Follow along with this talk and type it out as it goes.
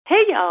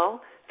Hey,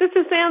 y'all. This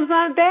is Sam's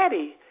Aunt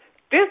Betty.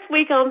 This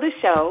week on the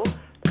show,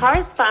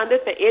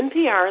 correspondent for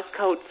NPR's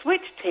Code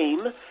Switch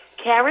team,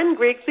 Karen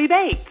Grigsby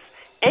Bates,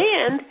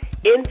 and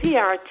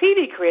NPR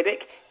TV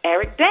critic,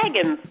 Eric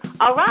Daggans.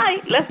 All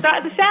right, let's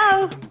start the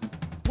show.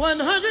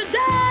 100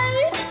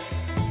 days,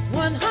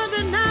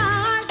 100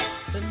 nights,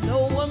 to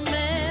know a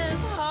man's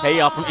heart. Hey,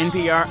 y'all, from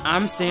NPR,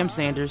 I'm Sam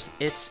Sanders.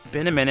 It's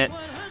been a minute.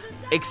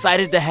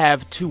 Excited to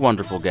have two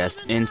wonderful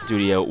guests in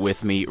studio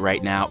with me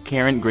right now.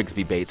 Karen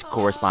Grigsby Bates,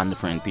 correspondent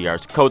for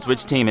NPR's Code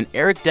Switch team, and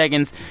Eric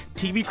Deggans,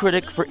 TV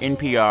critic for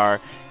NPR.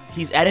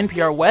 He's at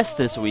NPR West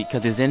this week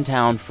because he's in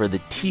town for the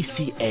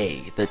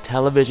TCA, the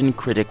Television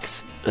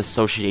Critics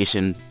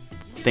Association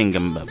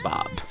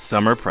thingamabob.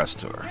 Summer press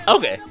tour.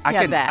 Okay.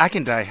 I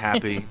can die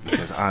happy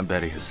because Aunt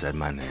Betty has said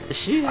my name.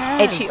 She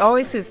has. And she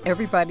always says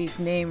everybody's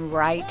name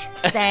right.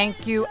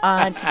 Thank you,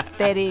 Aunt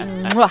Betty.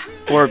 Mwah.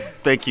 Or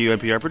thank you,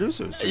 NPR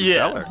producers.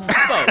 Tell her.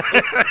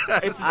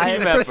 It's a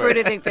team I prefer effort.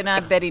 to think that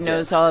Aunt Betty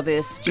knows all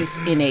this just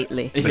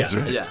innately. That's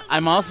right. Yeah.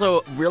 I'm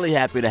also really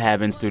happy to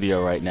have in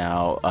studio right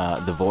now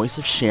the voice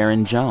of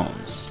Sharon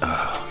Jones.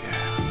 Oh,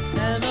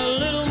 yeah. And a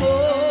little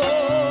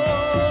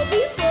more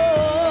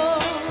before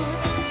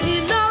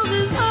he knows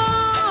his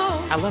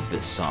home. I love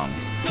this song.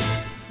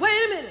 Wait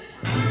a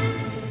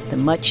minute. The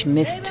much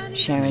missed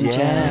Sharon Jones.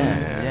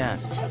 Yeah.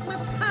 Take my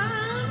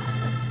time.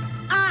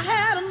 I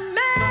had a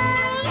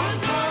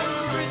man.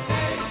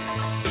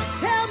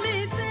 Tell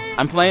me things.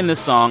 I'm playing this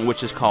song,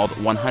 which is called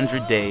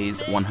 100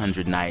 Days,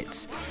 100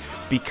 Nights,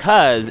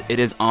 because it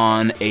is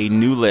on a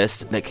new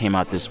list that came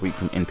out this week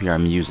from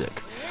NPR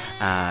Music.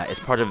 As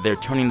part of their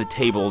Turning the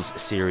Tables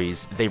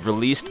series, they've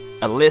released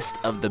a list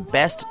of the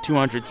best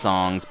 200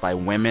 songs by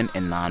women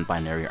and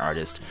non-binary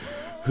artists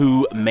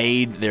who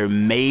made their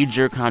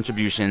major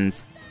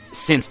contributions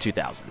since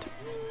 2000.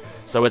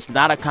 So it's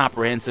not a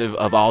comprehensive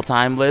of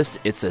all-time list.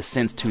 It's a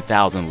since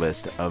 2000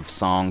 list of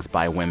songs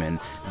by women.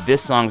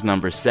 This song's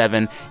number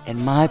 7.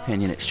 In my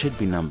opinion, it should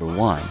be number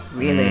 1.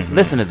 Really?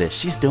 Listen to this.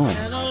 She's doing it.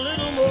 And a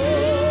little more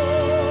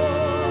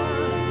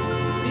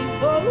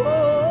before.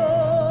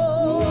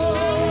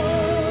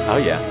 Oh,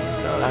 yeah.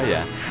 Oh,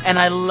 yeah. And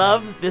I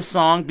love this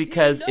song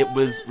because it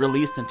was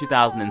released in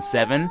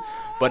 2007,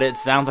 but it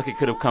sounds like it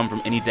could have come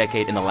from any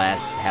decade in the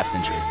last half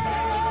century.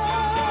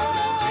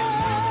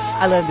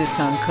 I love this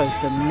song because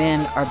the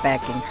men are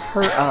backing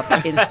her up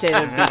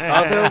instead of the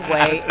other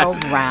way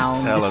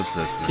around. Tell him,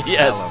 sister.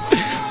 Yes. Tell him.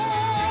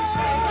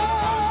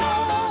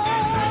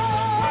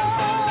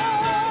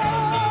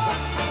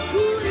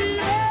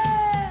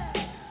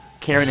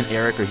 Karen and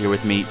Eric are here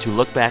with me to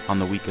look back on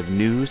the week of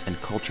news and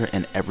culture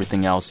and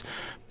everything else.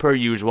 Per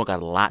usual,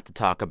 got a lot to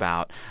talk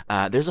about.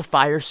 There's a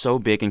fire so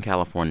big in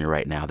California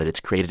right now that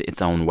it's created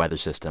its own weather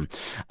system.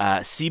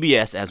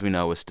 CBS, as we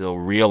know, is still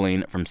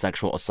reeling from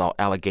sexual assault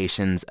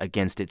allegations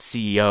against its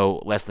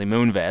CEO, Leslie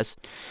Moonves.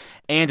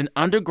 And an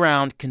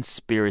underground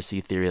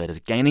conspiracy theory that is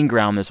gaining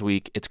ground this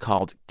week. It's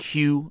called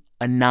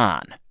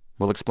QAnon.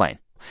 We'll explain.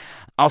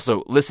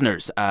 Also,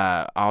 listeners,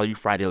 all you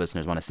Friday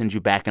listeners, want to send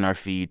you back in our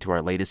feed to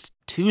our latest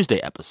Tuesday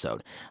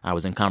episode. I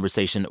was in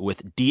conversation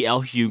with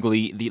D.L.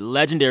 Hughley, the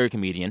legendary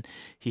comedian.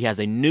 He has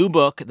a new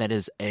book that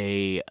is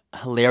a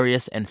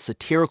hilarious and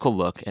satirical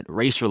look at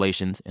race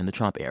relations in the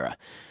Trump era.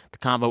 The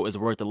convo is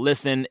worth a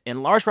listen,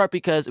 in large part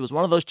because it was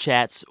one of those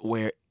chats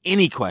where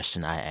any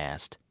question I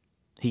asked,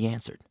 he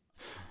answered.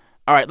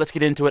 All right, let's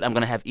get into it. I'm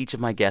going to have each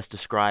of my guests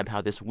describe how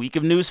this week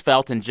of news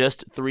felt in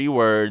just 3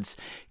 words.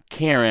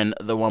 Karen,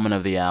 the woman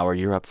of the hour,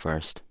 you're up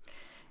first.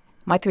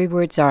 My 3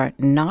 words are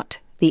not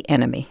the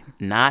enemy.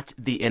 Not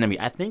the enemy.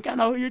 I think I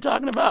know who you're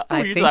talking about. Who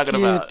I are you think talking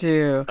you about?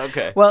 do.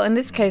 Okay. Well, in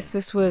this case,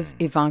 this was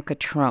Ivanka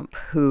Trump,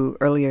 who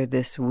earlier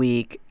this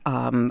week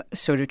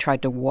sort of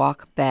tried to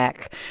walk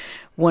back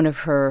one of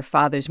her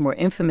father's more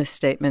infamous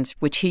statements,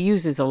 which he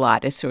uses a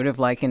lot. It's sort of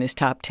like in his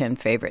top 10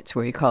 favorites,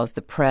 where he calls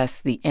the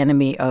press the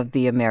enemy of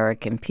the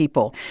American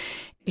people.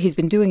 He's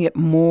been doing it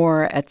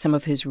more at some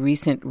of his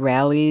recent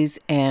rallies,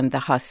 and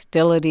the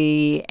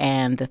hostility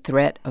and the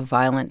threat of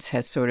violence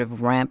has sort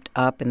of ramped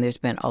up, and there's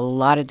been a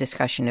lot of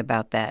discussion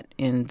about that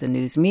in the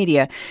news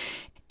media.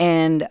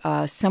 And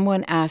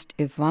someone asked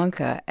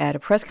Ivanka at a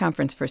press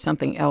conference for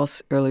something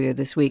else earlier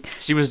this week.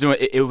 She was doing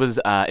it was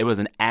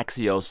an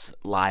Axios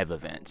live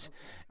event.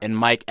 And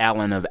Mike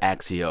Allen of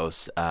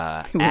Axios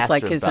It was asked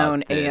like her his about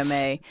own this.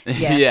 AMA.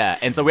 Yes. Yeah,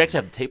 and so we actually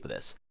have the tape of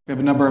this. We have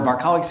a number of our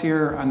colleagues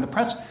here on the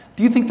press.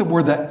 Do you think that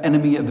we're the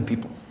enemy of the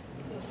people?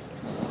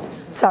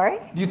 Sorry?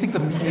 Do you think the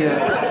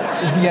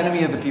media is the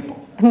enemy of the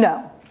people?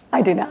 No,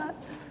 I do not.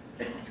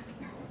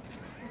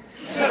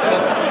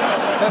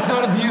 That's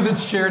not a view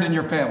that's shared in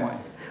your family.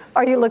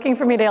 Are you looking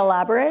for me to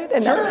elaborate?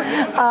 Sure.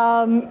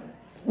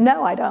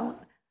 No, I don't.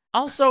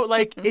 Also,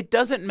 like, it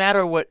doesn't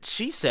matter what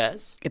she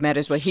says. It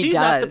matters what he She's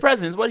does. not the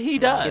president. It's what he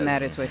does. It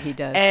matters what he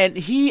does. And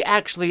he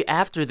actually,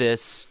 after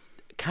this,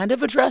 kind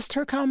of addressed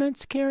her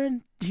comments,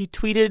 Karen. He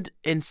tweeted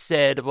and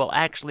said, well,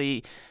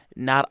 actually,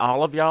 not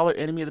all of y'all are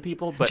enemy of the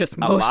people, but Just a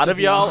most lot of of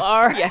y'all y'all.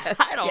 are. Yes,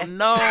 I don't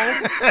know.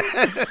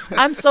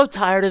 I'm so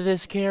tired of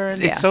this,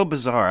 Karen. It's so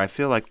bizarre. I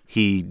feel like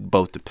he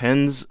both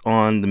depends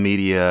on the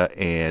media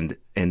and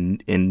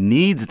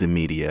needs the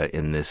media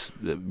in this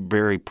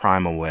very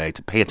primal way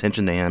to pay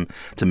attention to him,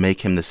 to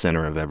make him the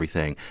center of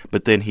everything.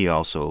 But then he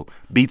also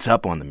beats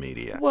up on the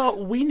media.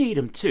 Well, we need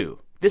him too.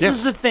 This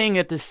is the thing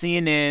that the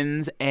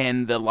CNNs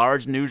and the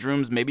large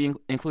newsrooms, maybe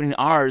including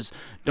ours,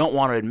 don't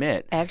want to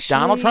admit. Actually,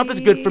 Donald Trump is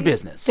good for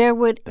business. There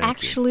would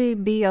actually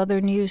be other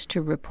news to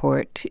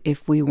report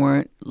if we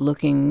weren't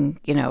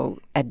looking,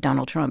 at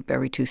Donald Trump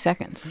every 2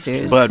 seconds.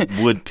 But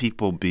would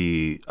people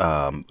be,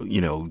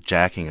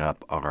 jacking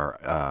up our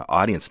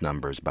audience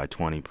numbers by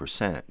 20%?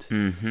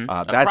 Mm-hmm.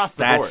 Across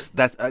the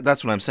board.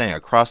 That's what I'm saying.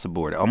 Across the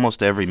board,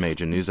 almost every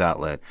major news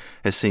outlet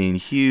has seen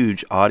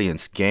huge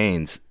audience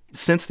gains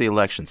since the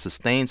election,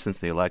 sustained since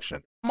the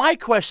election. My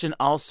question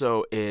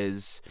also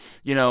is,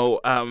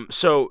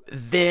 so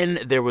then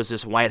there was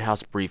this White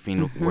House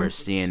briefing where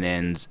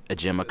CNN's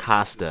Jim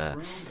Acosta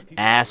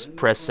asked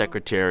Press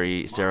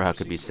Secretary Sarah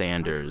Huckabee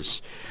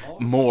Sanders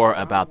more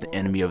about the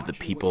enemy of the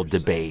people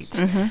debate.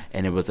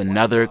 And it was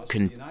another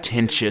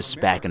contentious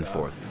back and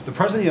forth. The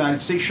President of the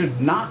United States should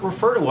not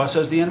refer to us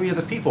as the enemy of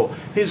the people.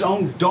 His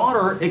own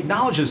daughter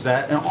acknowledges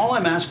that. And all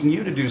I'm asking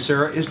you to do,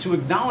 Sarah, is to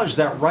acknowledge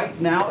that right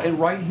now and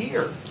right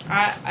here.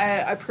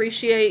 I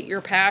appreciate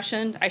your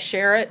passion. I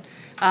share it.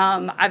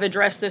 I've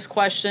addressed this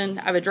question.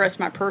 I've addressed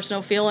my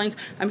personal feelings.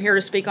 I'm here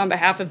to speak on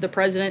behalf of the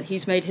president.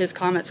 He's made his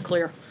comments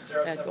clear.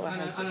 Go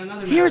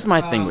ahead. Here's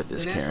my thing with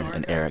this, Karen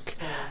and Eric.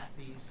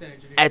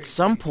 At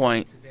some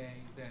point,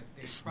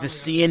 the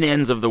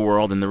CNNs of the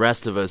world and the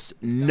rest of us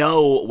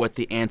know what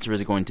the answer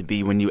is going to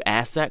be when you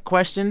ask that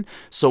question.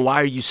 So why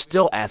are you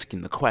still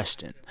asking the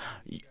question?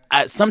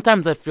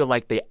 Sometimes I feel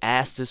like they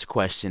ask this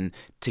question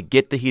to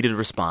get the heated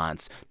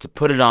response, to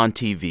put it on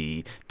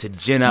TV, to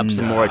gin up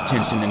some more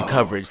attention and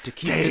coverage, to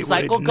keep the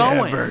cycle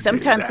going.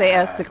 Sometimes they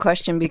ask the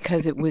question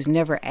because it was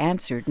never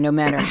answered, no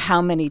matter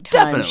how many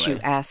times you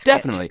ask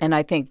it. And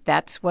I think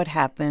that's what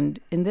happened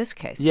in this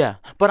case. Yeah.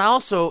 But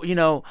also,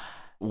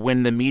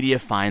 when the media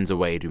finds a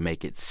way to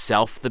make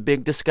itself the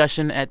big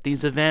discussion at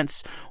these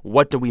events,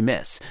 what do we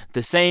miss?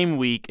 The same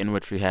week in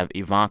which we have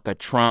Ivanka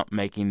Trump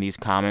making these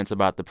comments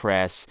about the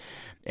press,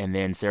 and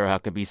then Sarah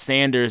Huckabee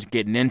Sanders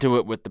getting into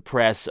it with the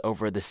press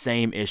over the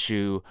same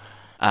issue,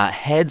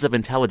 heads of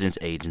intelligence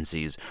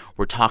agencies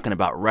were talking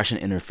about Russian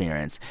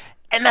interference,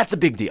 and that's a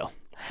big deal.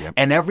 Yep.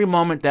 And every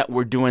moment that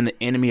we're doing the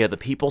enemy of the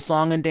people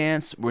song and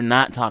dance, we're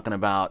not talking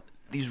about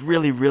these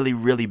really, really,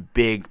 really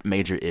big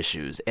major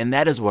issues. And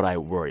that is what I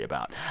worry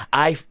about.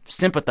 I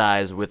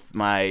sympathize with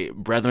my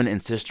brethren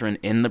and sistren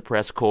in the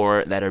press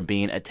corps that are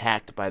being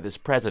attacked by this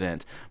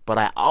president. But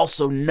I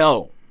also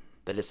know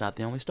that it's not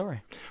the only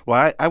story.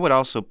 Well, I would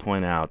also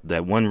point out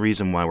that one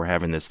reason why we're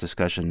having this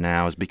discussion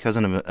now is because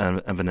of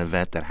an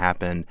event that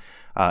happened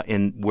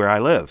in where I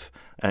live,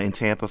 in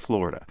Tampa,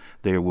 Florida.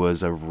 There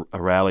was a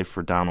rally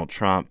for Donald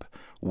Trump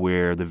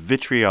where the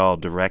vitriol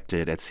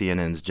directed at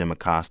CNN's Jim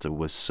Acosta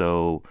was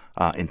so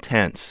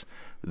intense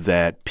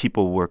that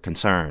people were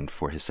concerned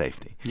for his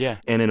safety. Yeah.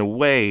 And in a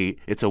way,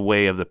 it's a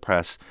way of the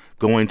press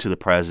going to the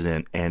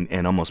president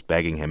and almost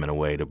begging him in a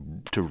way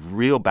to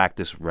reel back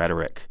this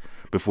rhetoric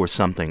before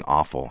something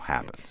awful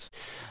happens.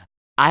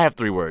 I have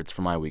 3 words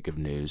for my week of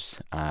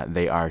news.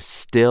 They are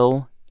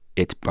still,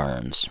 it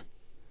burns.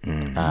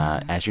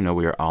 As you know,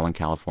 we are all in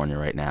California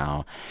right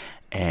now,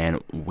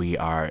 and we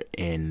are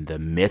in the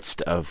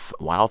midst of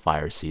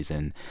wildfire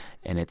season,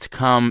 and it's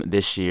come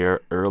this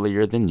year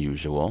earlier than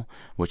usual,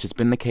 which has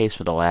been the case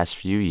for the last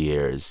few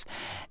years.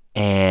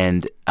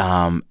 And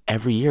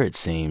every year, it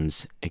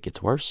seems, it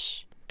gets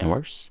worse and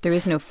worse. There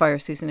is no fire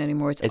season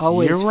anymore. It's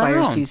always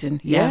fire season.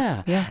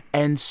 Yeah.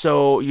 And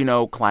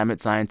so,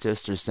 climate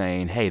scientists are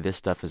saying, hey, this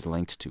stuff is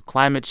linked to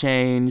climate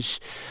change.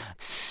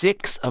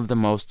 6 of the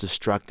most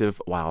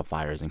destructive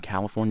wildfires in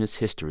California's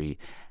history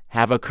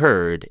have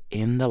occurred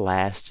in the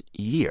last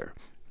year.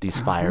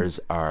 These fires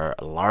are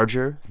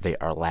larger. They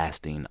are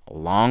lasting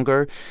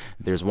longer.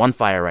 There's one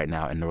fire right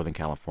now in Northern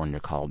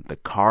California called the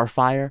Carr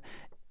Fire.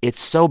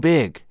 It's so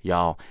big,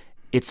 y'all,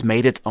 it's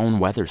made its own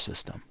weather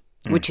system.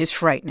 Which is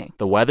frightening.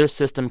 The weather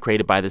system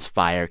created by this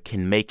fire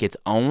can make its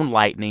own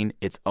lightning,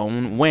 its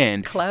own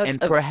wind, clouds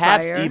and of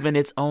perhaps fire. even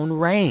its own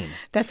rain.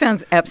 That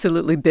sounds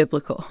absolutely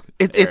biblical.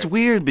 It's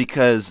weird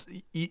because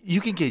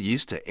you can get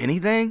used to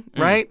anything,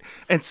 right?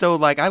 And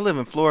so, I live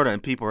in Florida,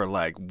 and people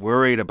are,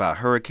 worried about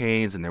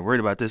hurricanes, and they're worried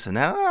about this and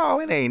that. Oh,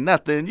 it ain't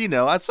nothing,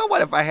 So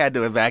what if I had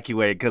to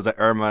evacuate because of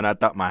Irma, and I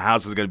thought my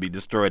house was going to be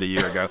destroyed a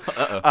year ago?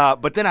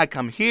 But then I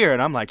come here,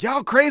 and I'm like,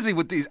 y'all crazy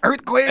with these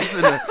earthquakes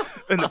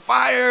and the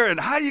fire, and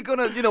how you going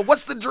to,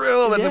 what's the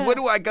drill, and where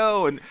do I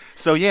go? And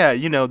so,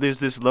 there's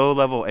this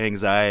low-level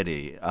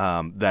anxiety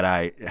that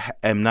I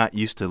am not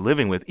used to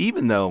living with,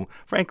 even though,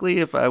 frankly,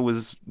 if I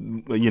was,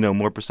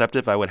 more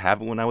perceptive, I would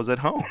have it when I was at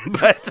home.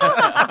 But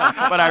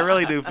I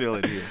really do feel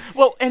it here.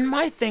 Well, and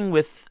my thing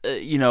with,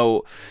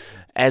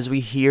 As we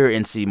hear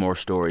and see more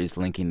stories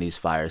linking these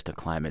fires to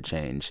climate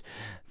change,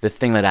 the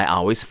thing that I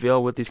always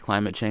feel with these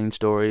climate change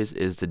stories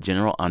is the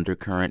general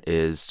undercurrent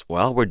is,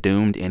 well, we're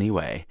doomed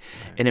anyway.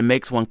 And it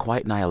makes one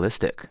quite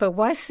nihilistic. But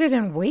why sit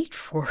and wait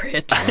for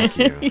it? Thank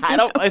you.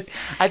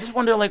 I just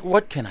wonder, like,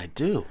 what can I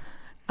do?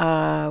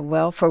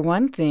 Well, for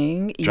one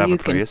thing, Drive you a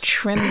can Prius.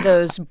 trim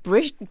those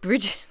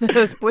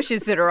those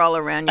bushes that are all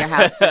around your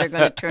house that are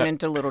going to turn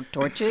into little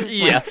torches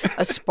when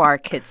a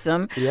spark hits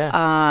them.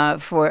 Yeah.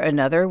 For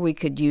another, we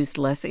could use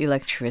less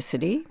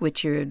electricity,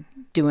 which you're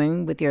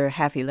doing with your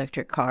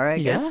half-electric car, I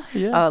guess.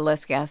 Yeah.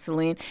 Less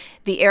gasoline.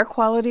 The air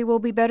quality will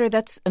be better.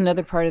 That's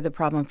another part of the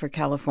problem for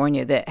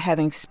California, that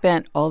having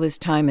spent all this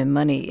time and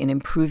money in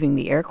improving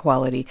the air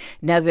quality,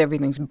 now that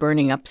everything's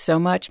burning up so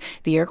much,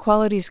 the air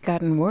quality's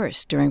gotten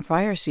worse during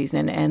fire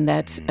season, and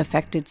that's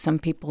affected some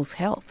people's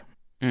health.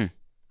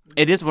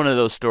 It is one of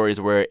those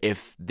stories where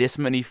if this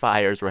many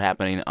fires were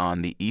happening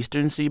on the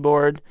eastern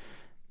seaboard,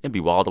 it'd be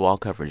wall-to-wall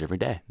coverage every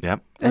day.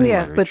 Yep. Oh,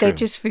 yeah, Very but they true.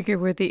 just figure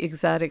we're the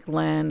exotic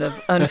land of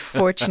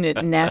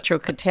unfortunate natural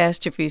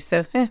catastrophes,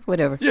 so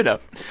whatever. You know.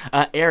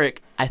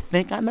 Eric, I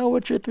think I know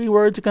what your 3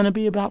 words are going to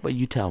be about, but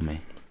you tell me.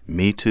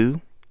 Me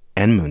Too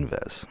and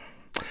Moonves.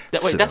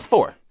 Wait, that's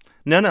 4.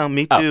 No,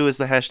 Me Too is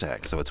the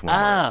hashtag, so it's one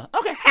word.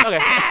 Okay.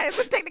 It's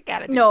a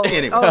technicality. No,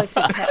 Anyway. it's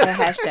a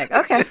hashtag.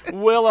 Okay.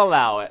 We'll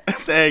allow it.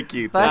 Thank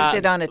you.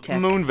 Busted on a tech.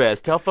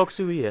 Moonves, tell folks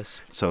who he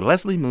is. So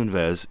Leslie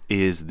Moonves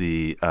is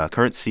the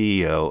current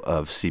CEO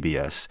of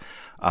CBS,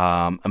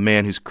 a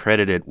man who's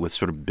credited with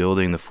sort of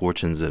building the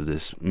fortunes of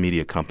this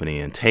media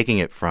company and taking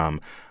it from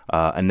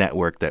a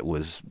network that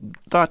was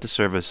thought to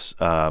service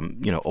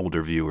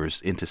older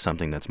viewers into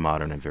something that's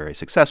modern and very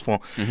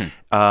successful.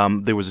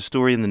 There was a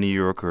story in the New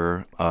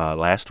Yorker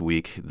last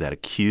week that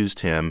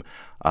accused him.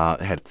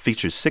 Had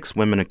featured 6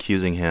 women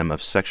accusing him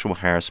of sexual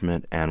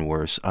harassment and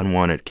worse,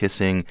 unwanted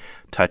kissing,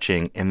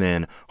 touching, and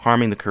then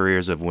harming the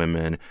careers of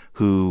women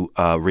who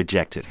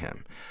rejected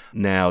him.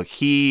 Now,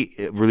 he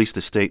released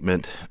a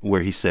statement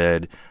where he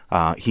said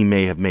he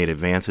may have made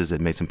advances that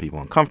made some people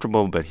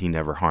uncomfortable, but he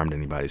never harmed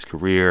anybody's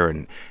career,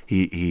 and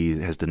he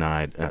has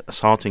denied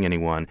assaulting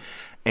anyone.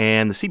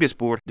 And the CBS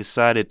board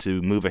decided to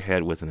move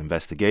ahead with an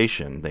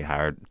investigation. They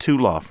hired 2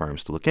 law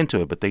firms to look into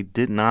it, but they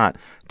did not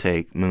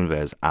take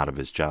Moonves out of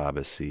his job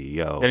as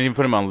CEO. They didn't even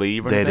put him on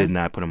leave or anything? They did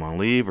not put him on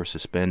leave or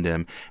suspend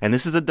him. And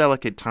this is a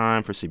delicate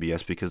time for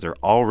CBS because they're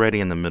already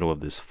in the middle of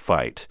this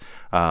fight.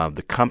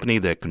 The company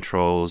that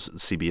controls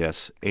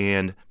CBS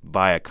and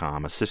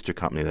Viacom, a sister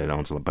company that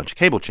owns a bunch of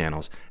cable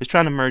channels, is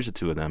trying to merge the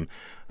 2 of them.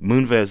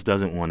 Moonves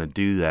doesn't want to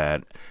do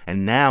that.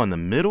 And now in the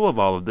middle of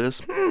all of this,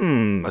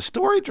 a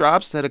story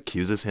drops that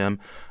accuses him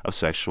of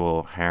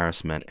sexual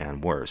harassment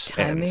and worse.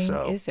 Timing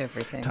and is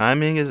everything.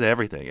 Timing is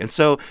everything. And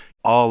so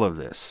all of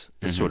this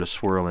is sort of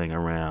swirling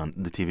around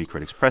the TV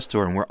Critics Press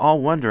Tour, and we're all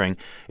wondering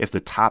if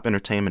the top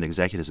entertainment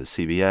executives at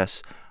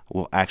CBS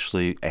will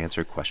actually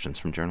answer questions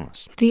from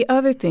journalists. The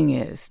other thing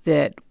is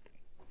that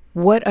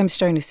what I'm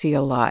starting to see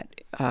a lot,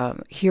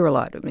 hear a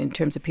lot in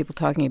terms of people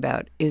talking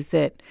about, is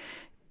that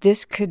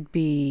this could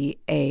be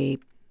a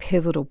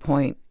pivotal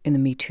point in the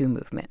Me Too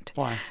movement.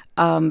 Why?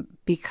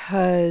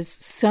 Because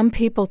some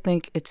people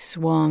think it's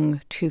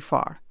swung too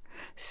far.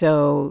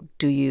 So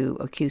do you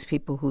accuse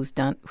people who've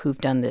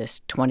done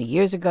this 20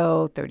 years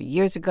ago, 30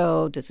 years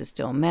ago? Does it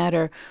still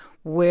matter?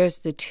 Where's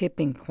the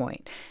tipping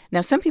point?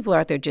 Now, some people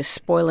are out there just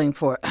spoiling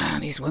for,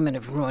 these women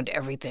have ruined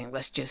everything.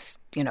 Let's just,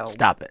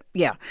 Stop it.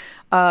 Yeah.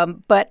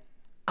 But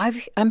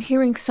I'm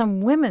hearing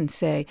some women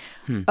say,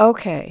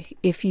 okay,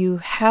 if you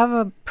have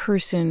a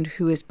person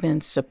who has been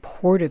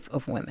supportive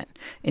of women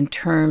in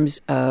terms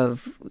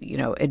of,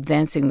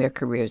 advancing their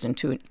careers, in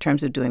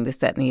terms of doing this,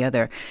 that, and the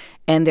other,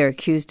 and they're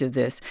accused of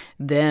this,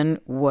 then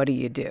what do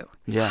you do?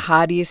 Yeah.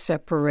 How do you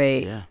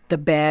separate the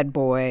bad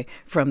boy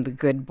from the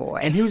good boy?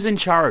 And who's in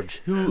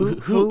charge? Who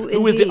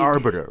is indeed? the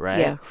arbiter, right?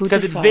 Yeah, who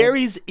Because it decides?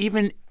 varies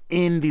even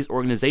in these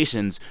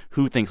organizations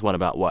who thinks what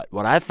about what.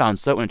 What I've found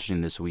so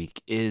interesting this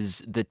week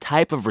is the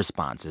type of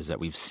responses that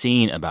we've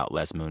seen about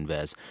Les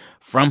Moonves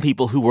from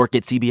people who work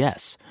at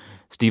CBS.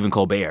 Stephen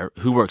Colbert,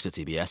 who works at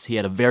CBS, he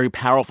had a very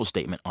powerful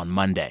statement on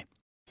Monday.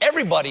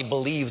 Everybody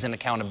believes in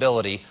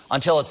accountability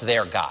until it's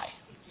their guy.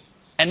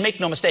 And make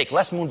no mistake,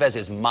 Les Moonves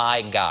is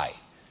my guy.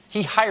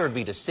 He hired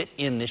me to sit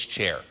in this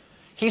chair.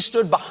 He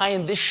stood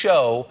behind this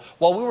show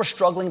while we were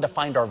struggling to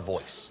find our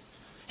voice.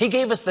 He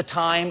gave us the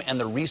time and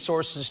the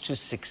resources to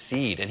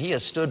succeed, and he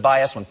has stood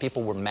by us when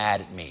people were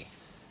mad at me.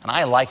 And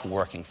I like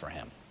working for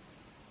him.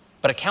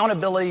 But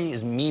accountability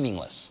is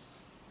meaningless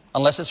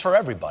unless it's for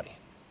everybody,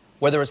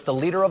 whether it's the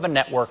leader of a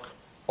network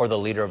or the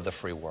leader of the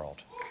free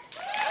world.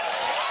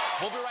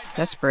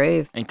 That's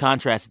brave. And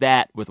contrast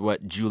that with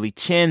what Julie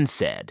Chen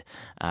said.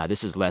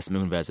 This is Les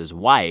Moonves'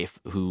 wife,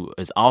 who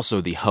is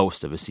also the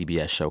host of a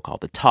CBS show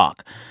called The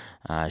Talk.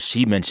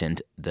 She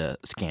mentioned the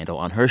scandal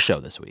on her show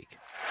this week.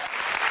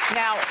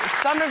 Now,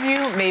 some of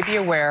you may be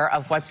aware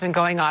of what's been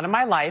going on in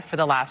my life for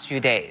the last few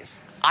days.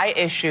 I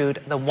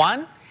issued the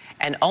one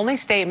and only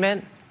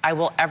statement I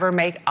will ever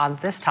make on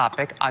this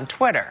topic on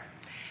Twitter.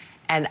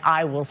 And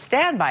I will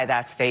stand by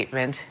that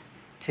statement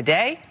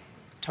Today,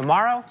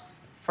 tomorrow,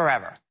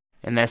 forever.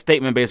 And that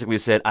statement basically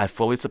said, I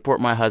fully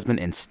support my husband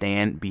and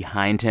stand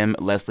behind him.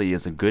 Leslie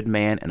is a good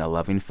man and a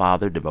loving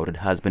father, devoted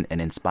husband, and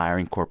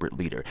inspiring corporate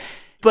leader.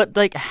 But,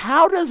 like,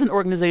 how does an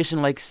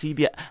organization like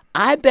CBS,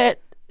 I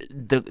bet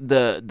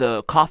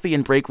the coffee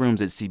and break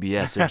rooms at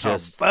CBS are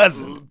just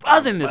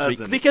buzzing this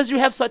week because you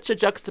have such a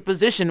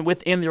juxtaposition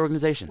within the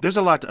organization. There's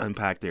a lot to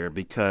unpack there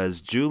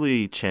because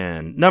Julie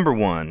Chen, number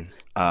one,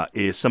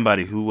 is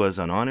somebody who was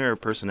an on-air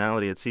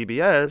personality at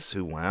CBS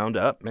who wound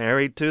up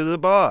married to the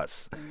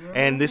boss.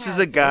 And this is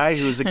a guy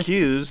who's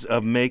accused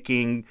of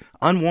making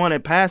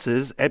unwanted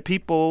passes at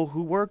people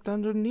who worked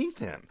underneath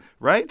him,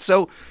 right?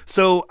 So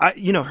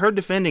her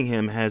defending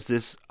him has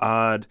this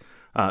odd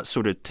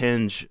sort of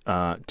tinge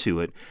to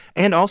it.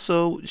 And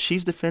also,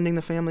 she's defending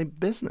the family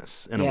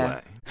business in a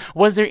way.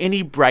 Was there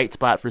any bright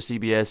spot for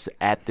CBS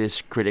at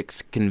this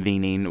critics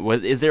convening?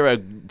 Is there a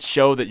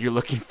show that you're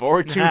looking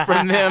forward to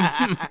from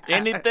them?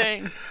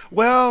 Anything?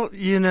 Well,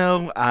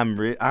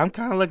 I'm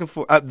kind of looking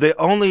for the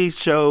only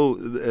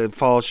show,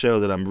 fall show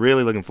that I'm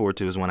really looking forward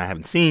to is one I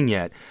haven't seen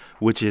yet,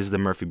 which is the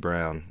Murphy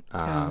Brown.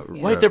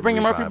 Wait, they're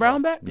bringing revival. Murphy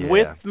Brown back? Yeah.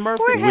 With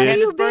Murphy? Where have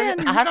you Bergen?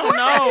 been? I don't Where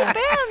know. have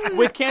you been?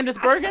 With Candace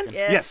Bergen?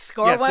 Yes,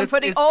 score one for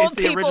the old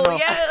the people. original.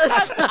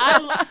 Yes.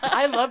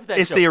 I love that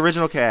It's show. the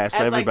original cast.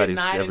 As Everybody's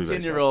like a 9 and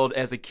 10-year-old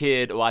as a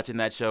kid watching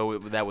that show,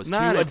 that was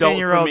Not too a adult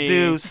 10-year-old, for me.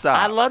 dude, stop.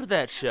 I loved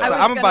that show.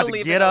 I'm about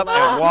to get up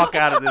and walk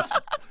out of this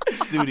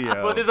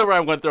studio. Well, this is where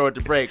I'm going to throw it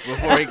to break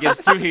before it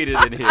gets too heated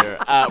in here.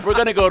 We're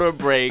going to go to a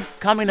break.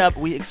 Coming up,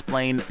 we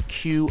explain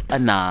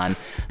QAnon,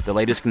 the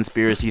latest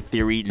conspiracy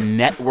theory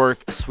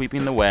network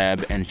sweeping the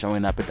web and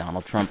showing up at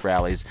Donald Trump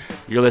rallies.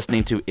 You're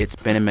listening to It's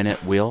Been a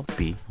Minute. We'll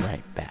be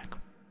right back.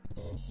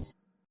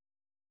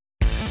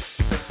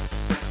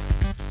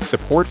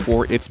 Support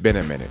for It's Been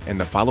a Minute and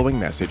the following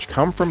message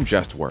come from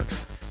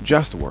JustWorks.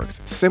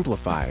 JustWorks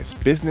simplifies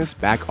business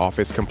back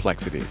office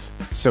complexities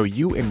so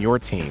you and your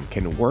team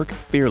can work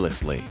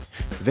fearlessly.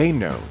 They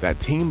know that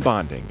team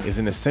bonding is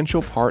an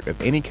essential part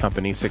of any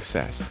company's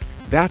success.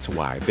 That's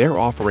why they're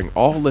offering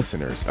all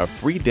listeners a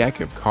free deck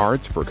of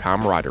cards for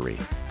camaraderie,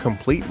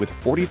 complete with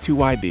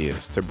 42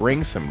 ideas to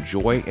bring some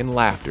joy and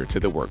laughter to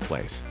the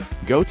workplace.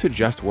 Go to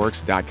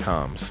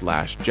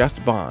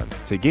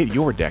justworks.com/justbond to get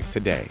your deck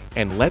today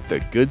and let the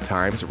good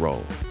times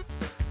roll.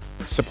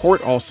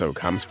 Support also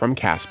comes from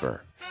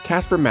Casper.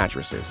 Casper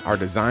mattresses are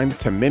designed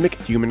to mimic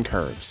human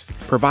curves,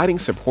 providing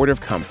supportive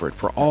comfort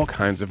for all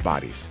kinds of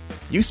bodies.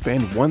 You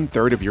spend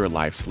 1/3 of your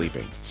life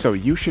sleeping, so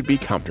you should be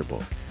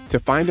comfortable. To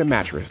find a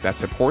mattress that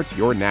supports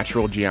your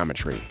natural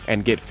geometry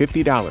and get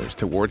 $50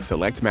 towards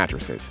select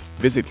mattresses,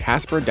 visit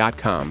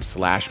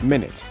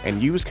casper.com/minute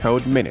and use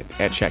code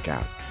MINUTE at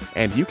checkout.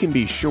 And you can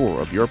be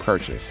sure of your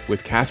purchase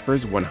with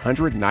Casper's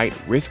 100-night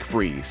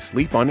risk-free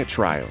Sleep On It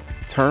trial.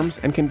 Terms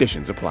and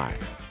conditions apply.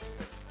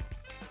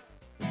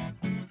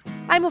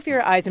 I'm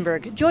Ophira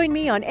Eisenberg. Join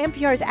me on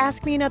NPR's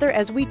Ask Me Another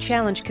as we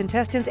challenge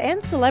contestants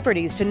and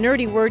celebrities to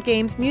nerdy word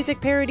games,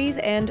 music parodies,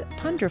 and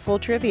punderful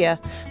trivia.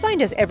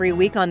 Find us every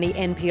week on the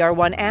NPR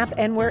One app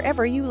and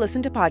wherever you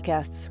listen to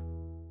podcasts.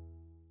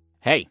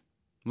 Hey,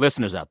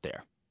 listeners out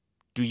there,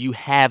 do you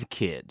have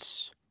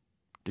kids?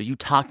 Do you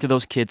talk to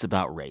those kids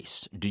about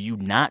race? Do you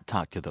not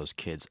talk to those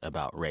kids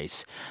about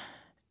race?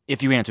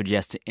 If you answered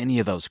yes to any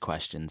of those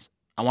questions,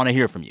 I want to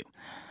hear from you.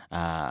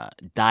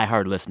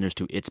 Diehard listeners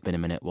to It's Been a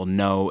Minute will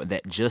know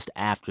that just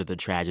after the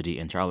tragedy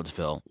in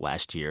Charlottesville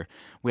last year,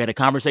 we had a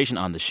conversation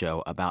on the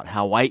show about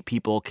how white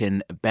people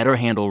can better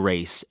handle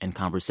race and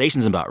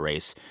conversations about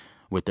race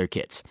with their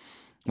kids.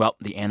 Well,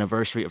 the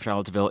anniversary of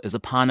Charlottesville is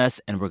upon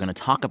us, and we're going to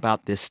talk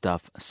about this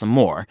stuff some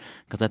more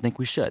because I think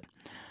we should.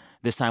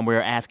 This time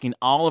we're asking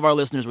all of our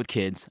listeners with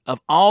kids of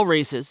all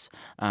races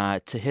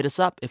to hit us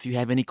up if you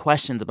have any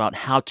questions about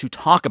how to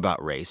talk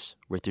about race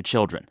with your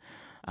children.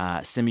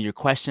 Send me your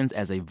questions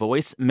as a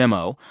voice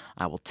memo.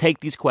 I will take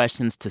these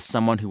questions to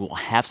someone who will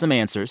have some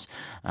answers.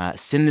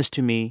 Send this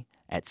to me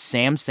at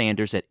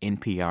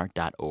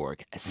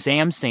samsanders@npr.org.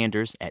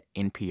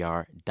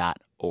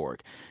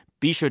 samsanders@npr.org.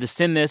 Be sure to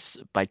send this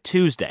by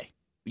Tuesday.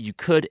 You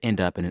could end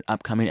up in an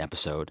upcoming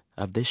episode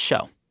of this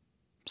show.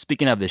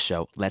 Speaking of this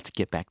show, let's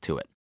get back to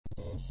it.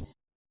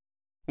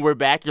 We're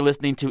back. You're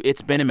listening to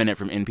It's Been a Minute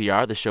from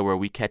NPR, the show where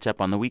we catch up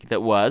on the week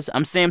that was.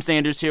 I'm Sam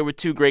Sanders here with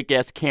two great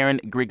guests,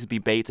 Karen Grigsby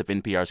Bates of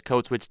NPR's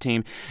Code Switch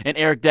team and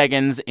Eric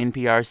Deggans,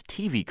 NPR's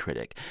TV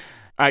critic.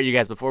 All right, you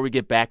guys, before we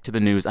get back to the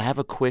news, I have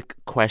a quick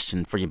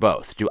question for you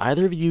both. Do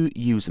either of you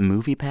use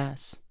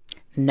MoviePass?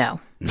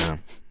 No. No.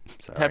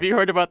 Sorry. Have you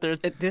heard about their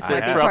This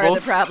might be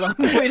troubles? part of the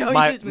problem. We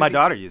don't use My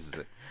daughter uses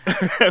it.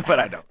 but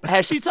I don't.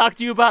 Has she talked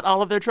to you about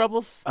all of their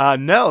troubles?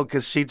 No,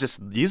 because she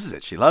just uses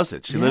it. She loves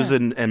it. She lives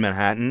in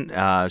Manhattan.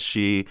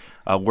 She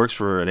works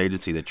for an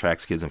agency that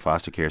tracks kids in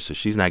foster care, so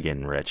she's not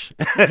getting rich.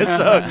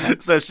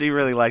 so she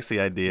really likes the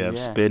idea of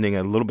spending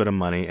a little bit of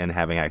money and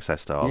having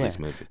access to all these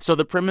movies. So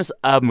the premise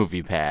of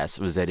MoviePass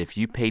was that if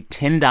you pay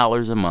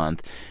 $10 a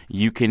month,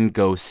 you can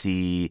go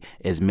see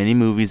as many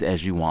movies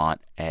as you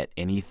want at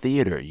any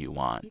theater you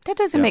want. That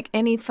doesn't make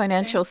any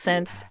financial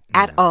sense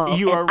at all.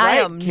 You are and right,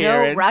 I am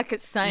Karen. no rocket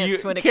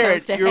science when it Karen,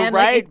 comes to you're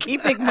handling right, and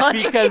keeping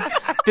money. Because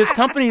this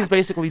company is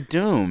basically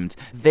doomed.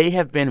 They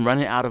have been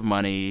running out of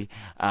money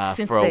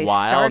for a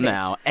while started.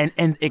 now. And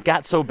it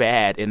got so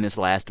bad in this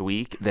last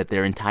week that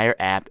their entire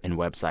app and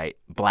website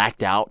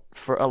blacked out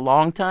for a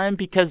long time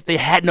because they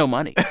had no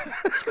money.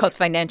 It's called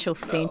financial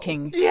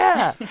fainting.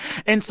 Yeah.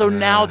 And so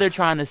now they're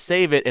trying to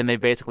save it, and they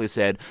basically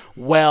said,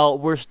 well,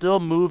 we're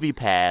still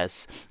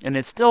MoviePass, and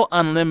it's still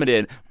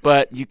unlimited,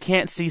 but you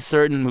can't see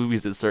certain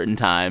movies at certain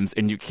times,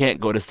 and you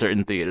can't go to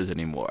certain theaters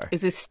anymore.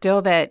 Is it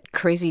still that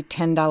crazy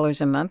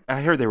 $10 a month?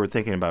 I heard they were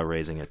thinking about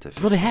raising it to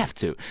 $15. Well, they have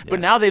to. But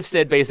now they've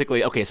said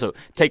basically, okay, so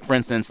take, for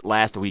instance,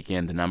 last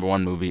weekend, the number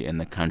one movie in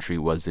the country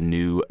was the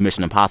new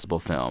Mission Impossible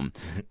film.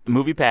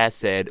 MoviePass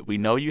said, we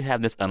know you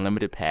have this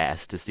unlimited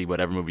pass to see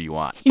whatever movie you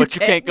want, but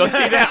you can't go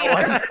see that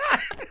one.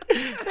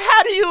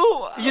 How do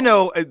you? You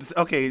know,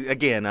 okay,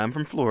 again, I'm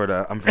from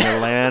Florida. I'm from the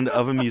land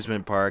of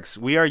amusement parks.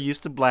 We are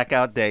used to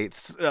blackout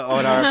dates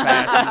on our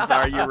passes,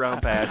 our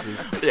year-round passes.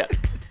 Yeah.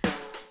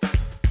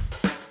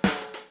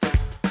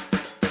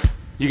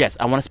 You guys,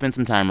 I want to spend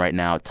some time right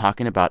now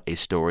talking about a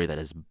story that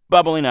is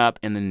bubbling up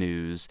in the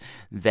news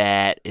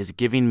that is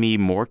giving me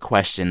more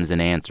questions than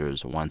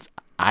answers once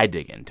I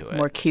dig into it.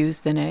 More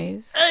Q's than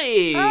A's?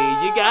 Hey,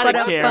 you got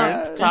it,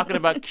 Karen. Talking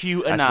about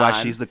QAnon. That's why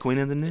she's the queen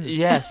of the news.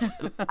 Yes.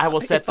 I will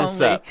set this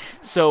up.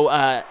 So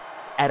at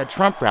a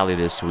Trump rally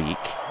this week.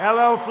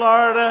 Hello,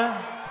 Florida.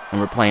 And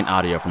we're playing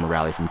audio from a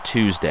rally from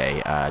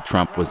Tuesday.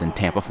 Trump was in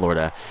Tampa,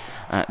 Florida.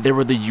 There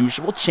were the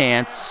usual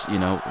chants,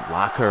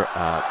 lock her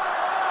up,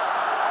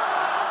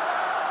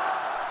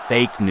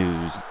 fake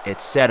news,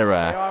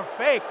 etc. They are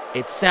fake.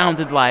 It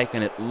sounded like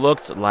and it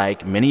looked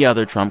like many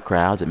other Trump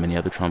crowds at many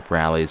other Trump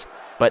rallies,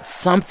 but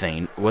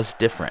something was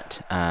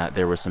different.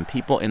 There were some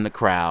people in the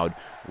crowd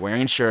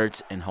wearing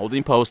shirts and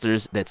holding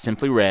posters that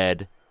simply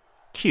read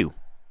Q.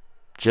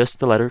 Just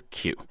the letter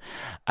Q.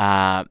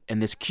 And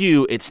this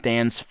Q, it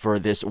stands for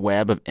this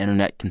web of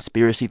internet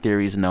conspiracy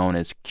theories known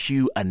as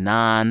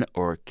QAnon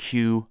or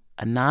Q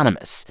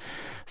Anonymous.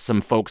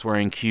 Some folks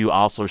wearing Q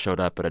also showed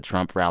up at a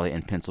Trump rally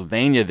in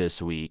Pennsylvania this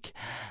week,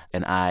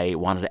 and I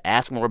wanted to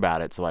ask more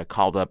about it, so I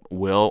called up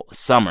Will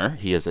Sommer.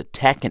 He is a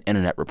tech and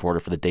internet reporter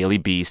for the Daily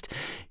Beast.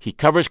 He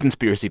covers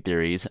conspiracy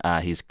theories.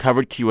 He's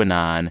covered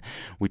QAnon.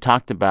 We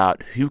talked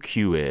about who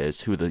Q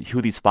is, who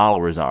these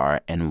followers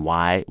are, and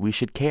why we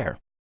should care.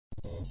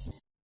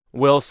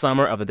 Will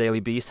Sommer of the Daily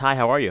Beast. Hi,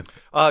 how are you?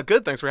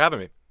 Good. Thanks for having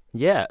me.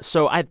 Yeah.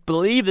 So I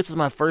believe this is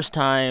my first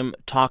time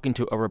talking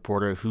to a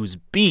reporter whose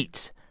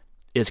beat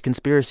is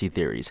conspiracy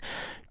theories.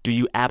 Do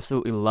you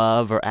absolutely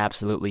love or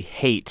absolutely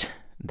hate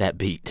that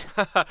beat?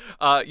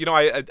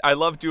 I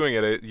love doing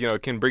it.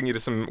 It can bring you to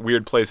some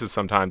weird places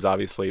sometimes,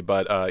 obviously,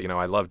 but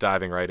I love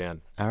diving right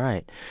in. All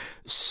right.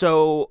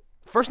 So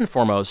first and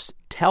foremost,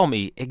 tell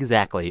me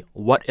exactly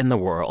what in the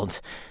world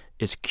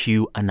is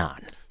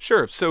QAnon?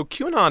 Sure. So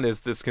QAnon is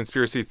this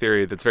conspiracy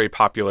theory that's very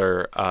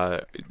popular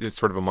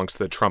sort of amongst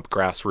the Trump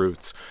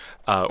grassroots,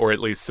 or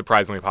at least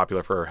surprisingly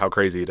popular for how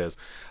crazy it is.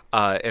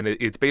 And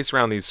it's based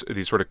around these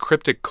sort of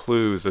cryptic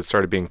clues that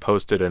started being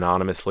posted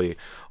anonymously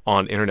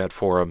on internet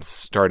forums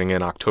starting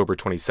in October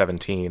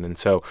 2017. And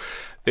so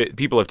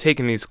people have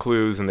taken these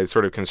clues and they've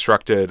sort of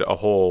constructed a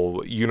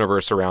whole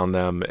universe around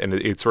them. And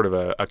it's sort of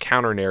a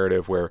counter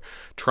narrative where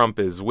Trump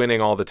is winning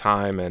all the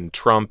time and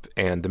Trump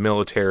and the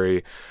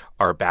military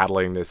are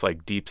battling this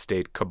like deep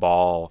state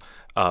cabal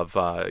of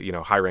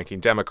high-ranking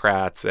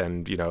Democrats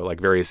and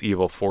like various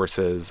evil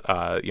forces,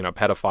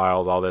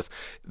 pedophiles, all this.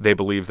 They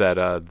believe that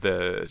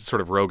the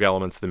sort of rogue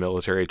elements of the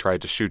military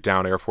tried to shoot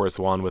down Air Force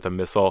One with a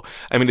missile.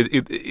 I mean,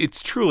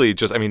 it's truly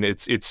just. I mean,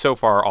 it's so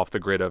far off the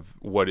grid of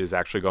what is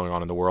actually going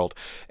on in the world,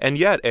 and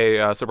yet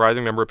a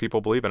surprising number of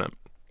people believe in it.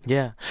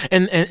 Yeah,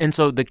 and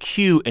so the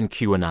Q in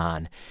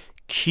QAnon.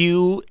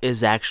 Q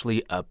is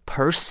actually a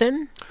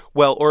person?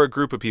 Well, or a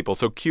group of people.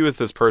 So Q is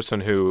this person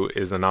who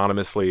is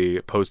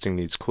anonymously posting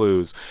these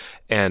clues,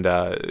 and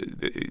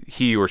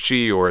he or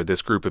she or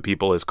this group of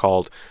people is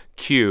called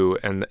Q,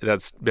 and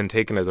that's been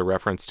taken as a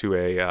reference to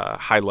a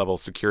high-level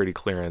security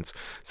clearance.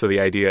 So the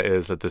idea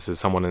is that this is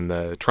someone in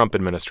the Trump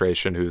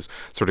administration who's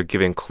sort of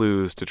giving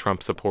clues to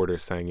Trump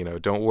supporters saying,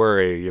 don't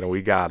worry,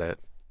 we got it.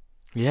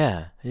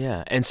 Yeah.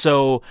 And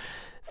so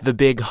the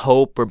big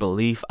hope or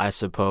belief, I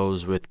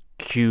suppose, with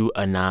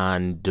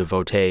QAnon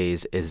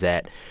devotees is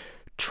that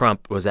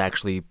Trump was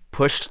actually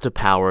pushed to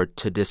power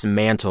to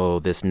dismantle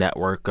this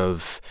network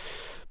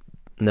of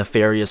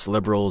nefarious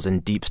liberals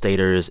and deep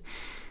staters.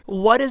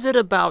 What is it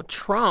about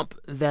Trump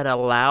that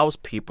allows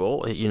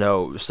people,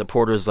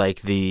 supporters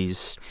like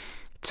these,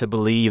 to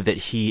believe that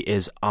he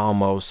is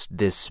almost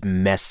this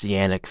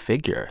messianic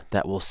figure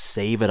that will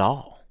save it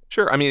all?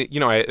 Sure. I mean,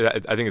 I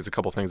think it's a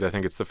couple things. I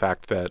think it's the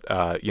fact that,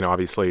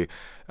 obviously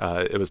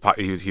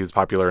he was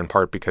popular in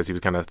part because he was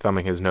kind of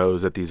thumbing his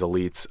nose at these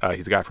elites.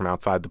 He's a guy from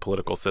outside the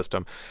political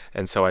system.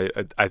 And so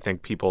I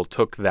think people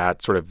took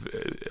that sort of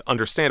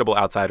understandable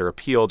outsider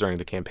appeal during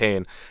the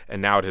campaign,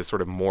 and now it has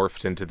sort of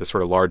morphed into this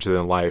sort of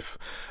larger-than-life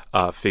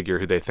figure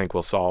who they think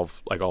will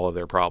solve, like, all of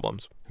their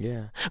problems.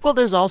 Yeah. Well,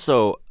 there's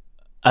also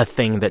a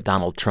thing that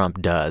Donald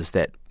Trump does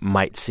that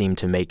might seem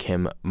to make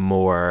him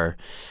more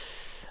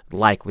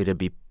likely to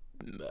be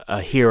a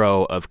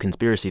hero of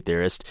conspiracy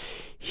theorists.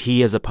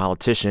 He is a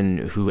politician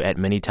who at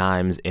many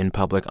times in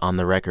public on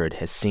the record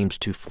has seemed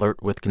to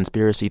flirt with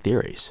conspiracy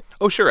theories.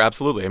 Oh, sure,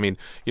 absolutely. I mean,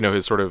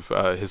 his sort of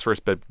his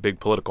first big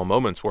political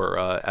moments were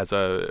as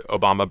a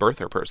Obama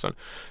birther person.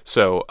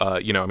 So,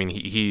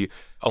 he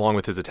along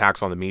with his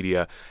attacks on the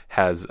media,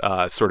 has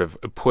sort of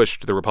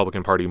pushed the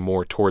Republican Party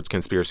more towards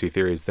conspiracy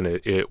theories than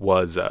it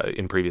was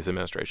in previous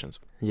administrations.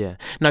 Yeah.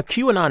 Now,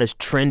 QAnon is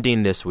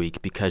trending this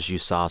week because you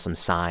saw some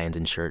signs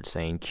and shirts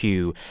saying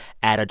Q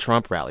at a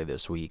Trump rally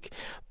this week.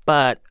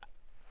 But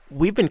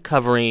we've been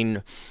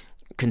covering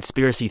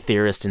conspiracy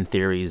theorists and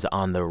theories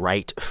on the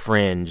right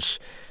fringe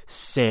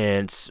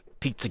since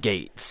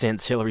Pizzagate,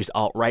 since Hillary's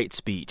alt-right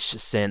speech,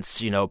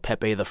 since,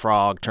 Pepe the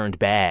Frog turned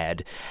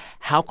bad.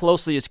 How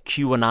closely is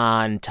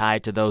QAnon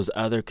tied to those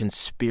other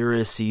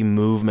conspiracy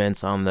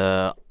movements on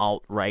the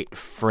alt-right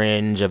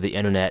fringe of the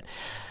internet?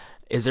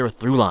 Is there a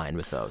through line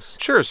with those?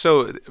 Sure.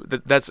 So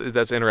that's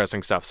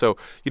interesting stuff. So,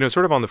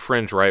 sort of on the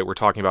fringe, right, we're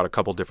talking about a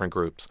couple different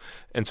groups.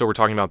 And so we're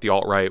talking about the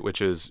alt-right,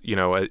 which is,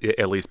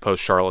 at least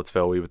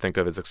post-Charlottesville, we would think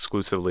of as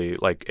explicitly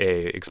white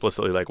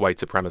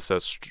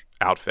supremacist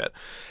outfit.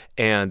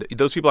 And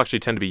those people actually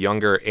tend to be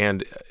younger.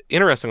 And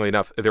interestingly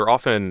enough, they're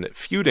often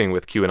feuding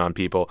with QAnon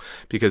people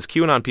because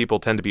QAnon people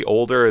tend to be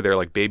older. They're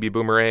like baby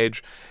boomer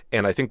age.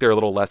 And I think they're a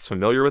little less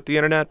familiar with the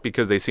internet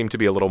because they seem to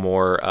be a little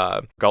more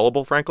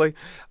gullible, frankly.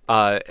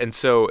 But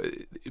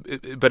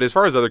as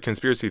far as other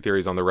conspiracy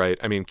theories on the right,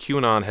 I mean,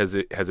 QAnon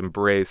has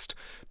embraced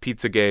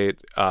Pizzagate,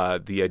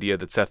 the idea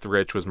that Seth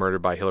Rich was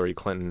murdered by Hillary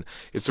Clinton.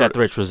 Seth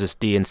Rich was this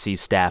DNC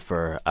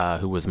staffer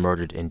who was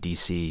murdered in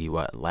D.C.,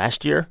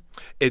 last year?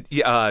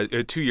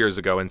 2 years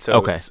ago. And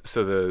so,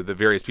 so the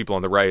various people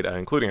on the right,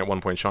 including at one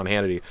point Sean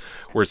Hannity,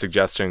 were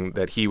suggesting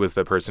that he was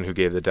the person who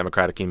gave the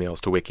Democratic emails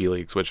to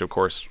WikiLeaks, which of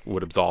course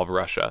would absolve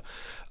Russia.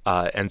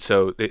 And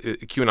so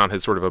QAnon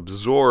has sort of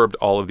absorbed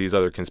all of these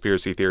other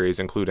conspiracy theories,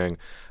 including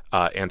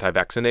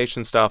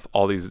anti-vaccination stuff,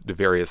 all these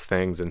various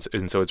things.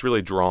 And so it's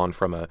really drawn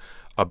from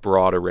a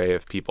broad array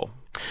of people.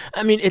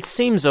 I mean, it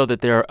seems, though,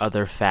 that there are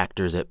other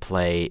factors at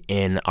play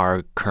in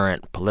our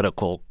current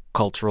political,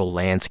 cultural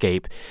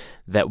landscape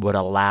that would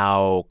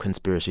allow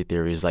conspiracy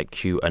theories like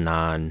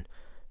QAnon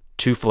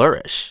to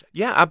flourish.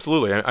 Yeah,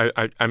 absolutely.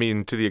 I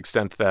mean, to the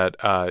extent that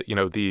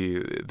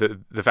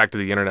the fact of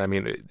the internet. I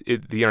mean,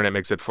 the internet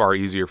makes it far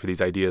easier for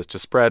these ideas to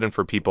spread and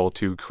for people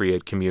to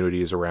create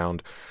communities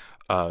around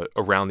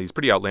these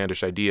pretty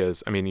outlandish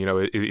ideas. I mean,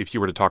 if you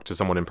were to talk to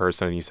someone in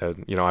person and you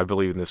said, I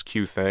believe in this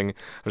Q thing,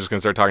 I'm just going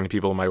to start talking to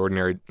people in my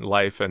ordinary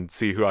life and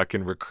see who I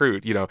can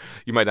recruit. You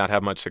might not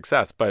have much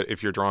success, but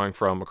if you're drawing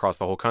from across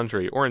the whole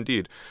country or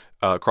indeed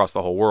across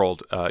the whole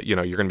world, you're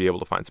going to be able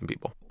to find some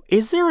people.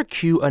 Is there a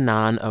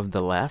QAnon of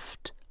the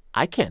left?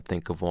 I can't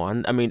think of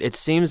one. I mean, it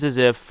seems as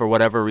if for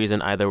whatever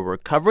reason either we're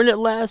covering it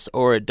less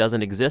or it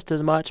doesn't exist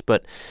as much,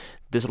 but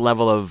this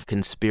level of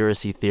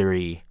conspiracy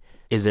theory,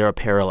 is there a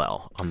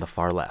parallel on the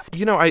far left?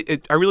 I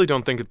really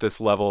don't think at this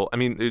level. I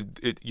mean,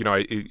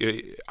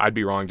 I'd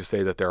be wrong to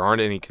say that there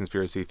aren't any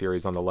conspiracy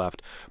theories on the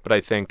left, but I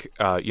think,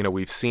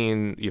 we've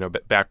seen,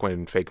 back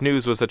when fake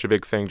news was such a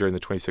big thing during the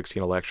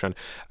 2016 election.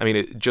 I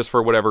mean, just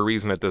for whatever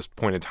reason at this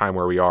point in time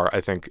where we are, I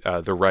think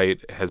the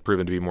right has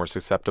proven to be more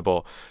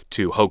susceptible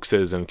to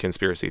hoaxes and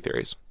conspiracy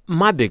theories.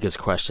 My biggest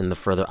question, the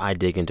further I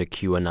dig into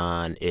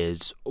QAnon,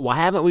 is why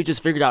haven't we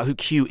just figured out who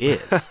Q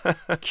is?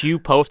 Q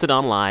posted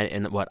online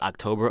in,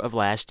 October of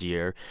last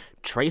year.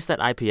 Trace that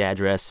IP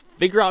address,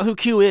 figure out who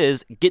Q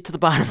is, get to the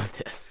bottom of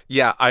this.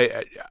 Yeah,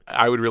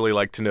 I would really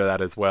like to know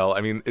that as well.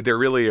 I mean,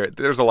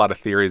 there's a lot of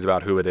theories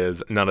about who it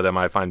is. None of them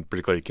I find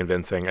particularly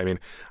convincing. I mean,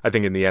 I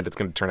think in the end it's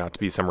going to turn out to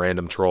be some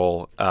random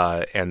troll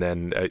and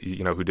then,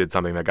 who did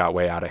something that got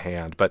way out of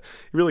hand. But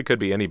it really could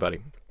be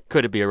anybody.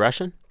 Could it be a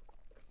Russian?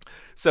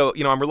 So,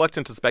 I'm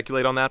reluctant to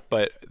speculate on that,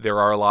 but there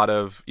are a lot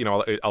of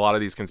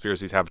these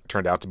conspiracies have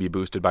turned out to be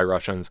boosted by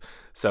Russians.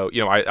 So,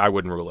 I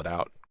wouldn't rule it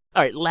out.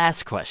 All right,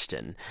 last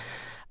question.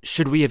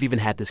 Should we have even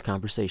had this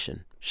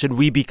conversation? Should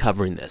we be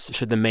covering this?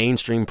 Should the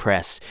mainstream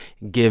press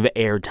give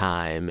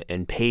airtime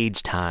and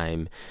page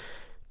time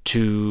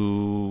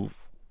to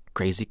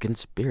crazy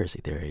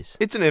conspiracy theories?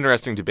 It's an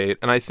interesting debate,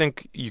 and I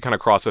think you kind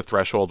of cross a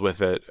threshold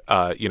with it.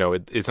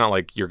 It's not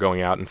like you're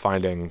going out and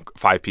finding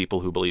 5 people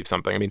who believe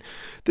something. I mean,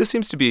 this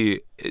seems to be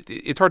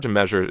it's hard to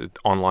measure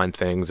online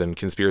things and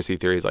conspiracy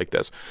theories like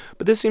this.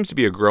 But this seems to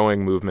be a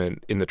growing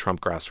movement in the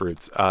Trump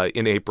grassroots.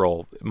 In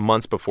April,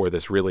 months before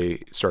this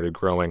really started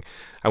growing,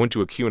 I went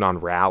to a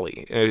QAnon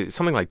rally.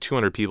 Something like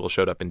 200 people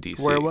showed up in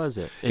D.C. Where was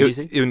it? In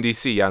D.C.? In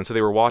D.C., yeah. And so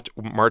they were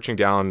marching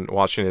down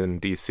Washington,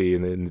 D.C.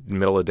 in the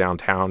middle of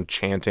downtown,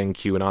 chanting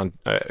QAnon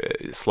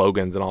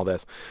slogans and all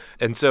this.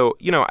 And so,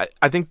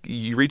 I think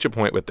you reach a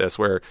point with this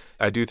where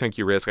I do think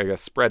you risk, I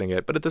guess, spreading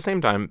it. But at the same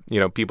time,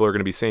 people are going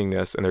to be seeing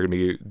this and they're going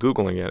to be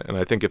Googling it. And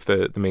I think if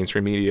the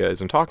mainstream media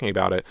isn't talking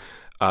about it,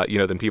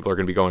 then people are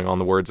going to be going on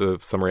the words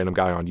of some random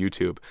guy on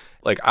YouTube.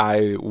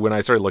 When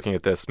I started looking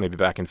at this maybe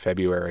back in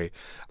February,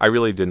 I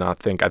really did not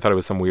think, I thought it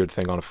was some weird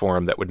thing on a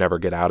forum that would never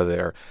get out of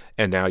there.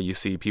 And now you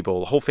see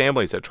people, whole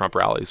families at Trump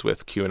rallies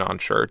with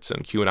QAnon shirts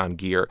and QAnon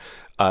gear.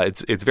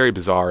 It's very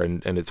bizarre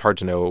and it's hard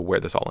to know where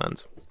this all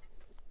ends.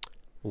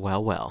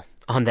 Well.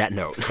 On that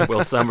note,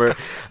 Will Sommer,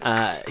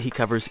 he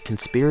covers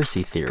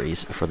conspiracy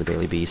theories for the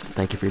Daily Beast.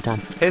 Thank you for your time.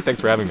 Hey,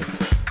 thanks for having me.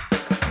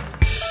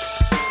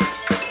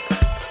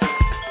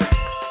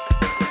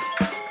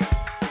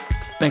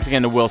 Thanks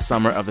again to Will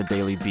Sommer of the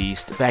Daily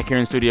Beast. Back here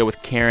in studio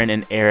with Karen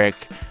and Eric.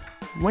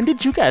 When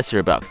did you guys hear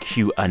about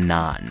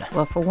QAnon?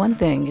 Well, for one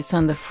thing, it's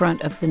on the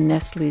front of the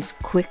Nestle's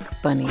Quick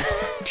Bunnies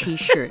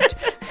T-shirt.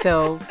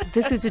 So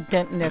this is a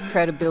dent in their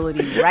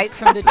credibility right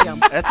from the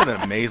jump. That's an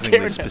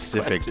amazingly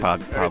specific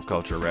pop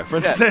culture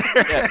reference.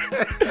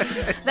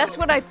 Yes. That's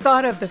what I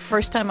thought of the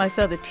first time I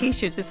saw the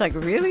T-shirts. It's like,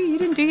 really? You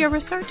didn't do your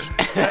research?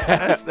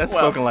 That's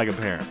spoken like a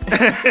parent.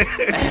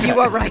 You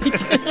are right.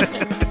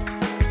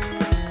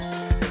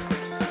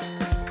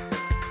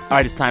 All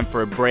right, it's time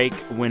for a break.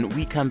 When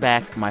we come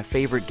back, my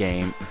favorite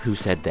game, Who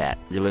Said That?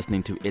 You're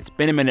listening to It's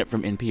Been a Minute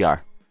from NPR.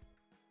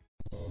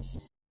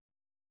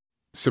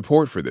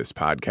 Support for this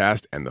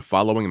podcast and the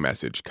following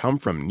message come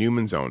from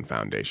Newman's Own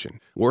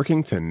Foundation,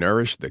 working to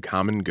nourish the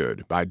common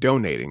good by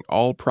donating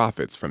all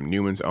profits from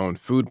Newman's Own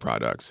food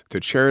products to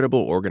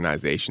charitable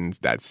organizations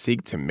that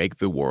seek to make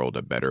the world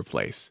a better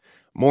place.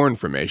 More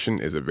information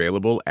is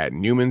available at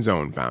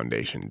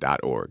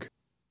newmansownfoundation.org.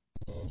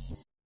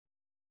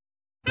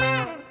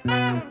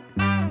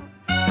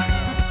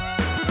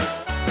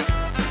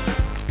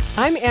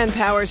 I'm Ann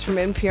Powers from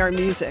NPR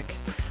Music.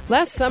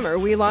 Last summer,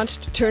 we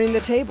launched Turning the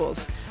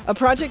Tables, a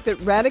project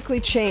that radically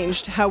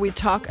changed how we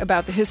talk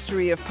about the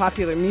history of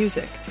popular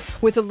music,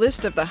 with a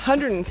list of the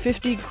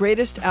 150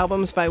 greatest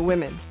albums by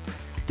women.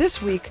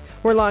 This week,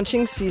 we're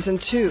launching Season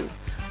 2,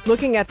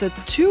 looking at the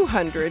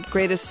 200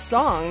 greatest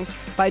songs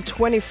by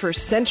 21st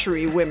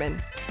century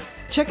women.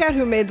 Check out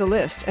who made the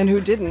list and who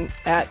didn't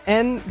at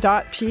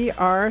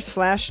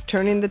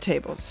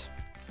n.pr/turningthetables.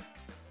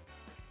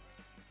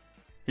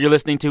 You're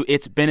listening to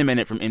It's Been a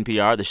Minute from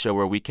NPR, the show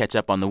where we catch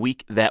up on the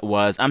week that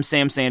was. I'm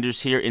Sam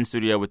Sanders here in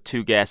studio with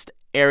two guests.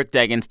 Eric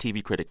Deggans,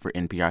 TV critic for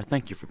NPR.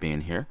 Thank you for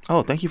being here.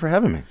 Oh, thank you for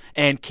having me.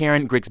 And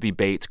Karen Grigsby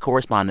Bates,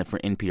 correspondent for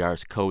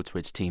NPR's Code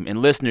Switch team. And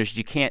listeners,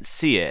 you can't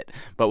see it,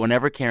 but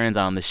whenever Karen's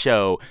on the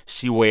show,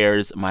 she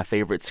wears my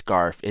favorite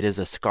scarf. It is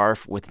a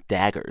scarf with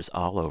daggers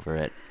all over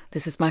it.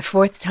 This is my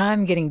fourth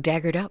time getting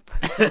daggered up.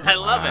 I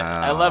love it.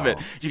 I love it.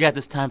 You guys,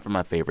 it's time for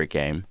my favorite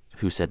game.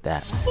 Who Said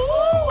That?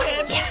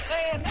 Ooh,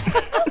 yes.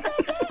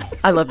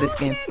 I love this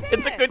game.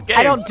 It's a good game.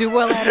 I don't do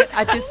well at it.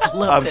 I just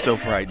love it. I'm so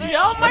frightened.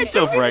 I'm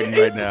so frightened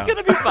right now. It's going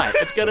to be fun.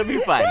 It's going to be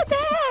fun. Who said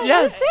that?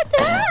 Yes. Who said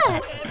that?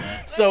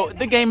 So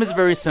the game is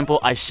very simple.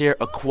 I share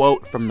a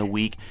quote from the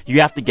week. You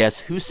have to guess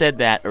who said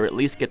that, or at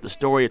least get the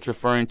story it's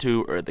referring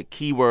to, or the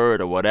keyword,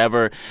 or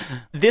whatever.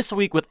 This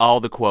week, with all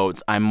the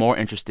quotes, I'm more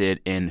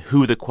interested in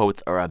who the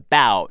quotes are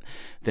about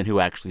than who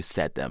actually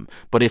said them.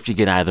 But if you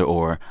get either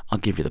or, I'll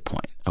give you the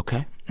point,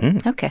 okay?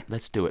 Okay.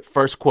 Let's do it.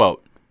 First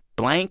quote.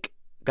 Blank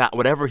got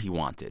whatever he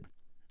wanted.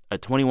 A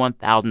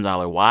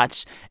 $21,000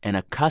 watch and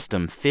a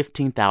custom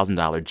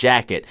 $15,000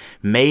 jacket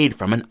made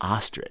from an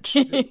ostrich.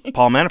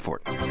 Paul Manafort.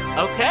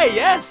 Okay,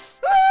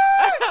 yes.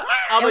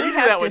 Although you knew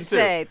that one, too.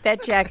 Say,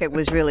 that jacket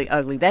was really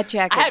ugly. That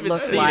jacket I haven't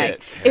looks seen like...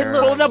 it.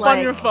 Pull it up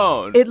on your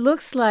phone. It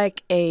looks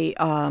like a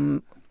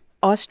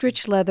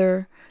ostrich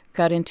leather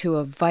got into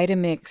a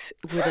Vitamix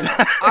with an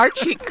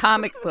Archie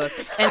comic book,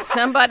 and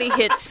somebody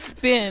hit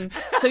spin,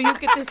 so you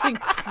get this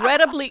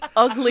incredibly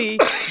ugly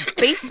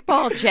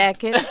baseball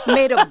jacket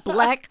made of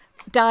black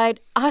dyed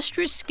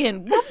ostrich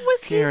skin. What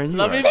was he Karen,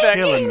 you are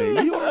killing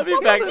me. Let me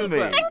back this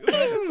up.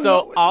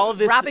 So all of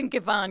this... Robin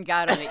Givhan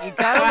got on it. You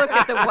got to look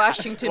at the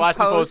Washington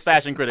Post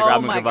fashion critic,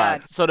 Robin Givhan.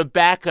 God. So to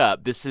back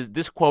up,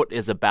 this quote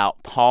is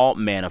about Paul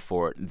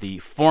Manafort, the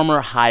former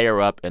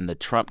higher-up in the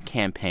Trump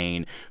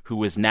campaign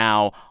who is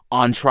now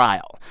on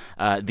trial.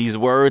 These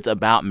words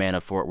about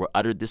Manafort were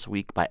uttered this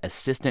week by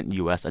Assistant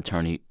U.S.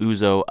 Attorney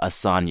Uzo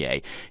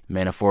Asanye.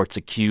 Manafort's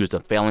accused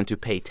of failing to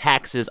pay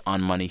taxes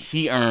on money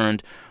he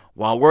earned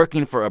while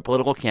working for a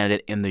political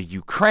candidate in the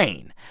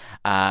Ukraine.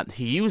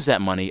 He used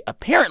that money,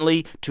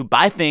 apparently, to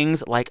buy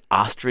things like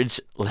ostrich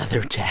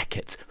leather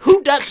jackets.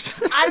 Who does?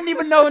 I didn't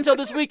even know until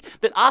this week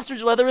that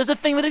ostrich leather is a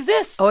thing that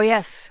exists. Oh,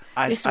 yes.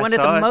 It's one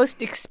of the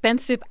most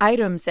expensive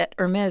items at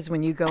Hermes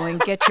when you go and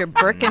get your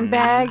Birkin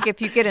bag.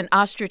 If you get an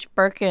ostrich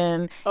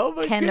Birkin,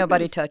 can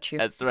nobody touch you?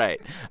 That's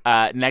right.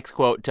 Next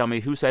quote, tell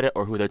me who said it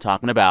or who they're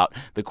talking about.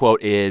 The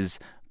quote is,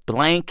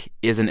 "Blank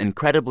is an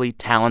incredibly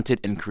talented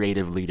and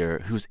creative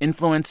leader whose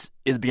influence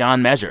is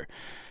beyond measure.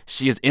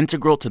 She is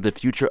integral to the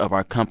future of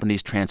our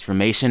company's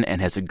transformation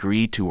and has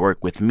agreed to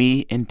work with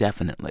me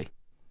indefinitely."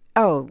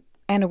 Oh,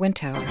 Anna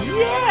Wintour.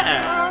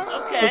 Yeah.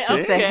 Okay. This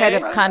was the head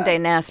of Condé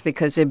Nast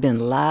because there have been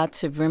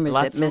lots of rumors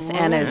that Miss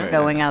Anna is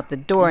going out the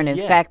door. And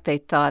in fact, they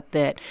thought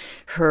that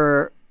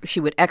she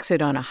would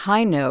exit on a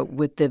high note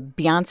with the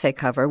Beyoncé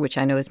cover, which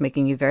I know is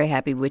making you very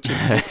happy, which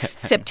is the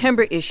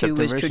September issue,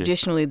 was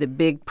traditionally the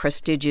big,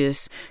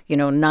 prestigious,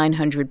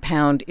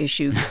 900-pound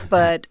issue.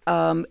 But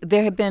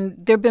there have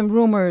been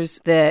rumors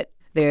that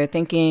they're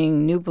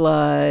thinking New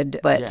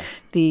Blood, but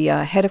the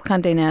head of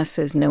Condé Nast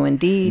says no,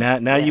 indeed.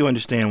 Now you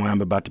understand why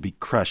I'm about to be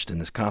crushed in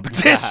this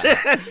competition.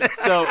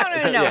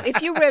 No.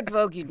 If you read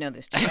Vogue, you'd know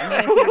this too.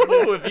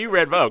 If you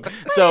read Vogue.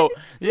 So,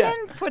 Men,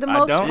 for the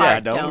most part, I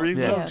don't read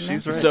Vogue.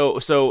 She's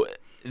right. So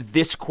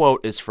this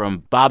quote is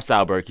from Bob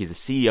Saulberg. He's the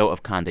CEO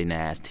of Condé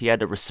Nast. He had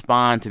to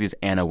respond to these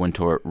Anna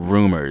Wintour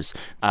rumors.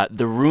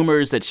 The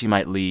rumors that she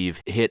might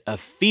leave hit a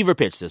fever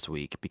pitch this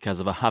week because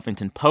of a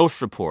Huffington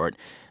Post report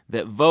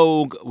that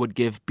Vogue would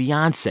give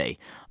Beyoncé,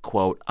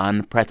 quote,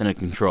 unprecedented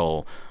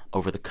control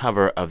over the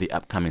cover of the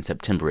upcoming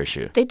September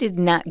issue. They did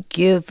not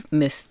give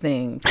Miss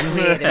Thing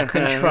creative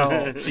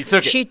control. She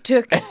took it. She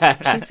took it.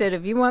 She said,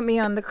 if you want me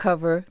on the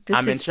cover,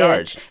 this is in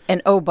charge. it.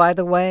 And oh, by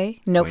the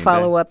way, no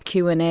follow-up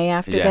Q&A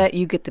after that.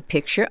 You get the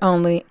picture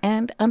only,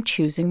 and I'm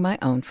choosing my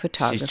own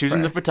photographer. She's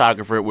choosing the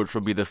photographer, which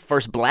will be the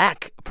first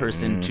black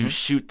person to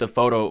shoot the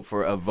photo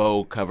for a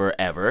Vogue cover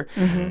ever.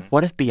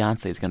 What if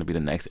Beyonce is going to be the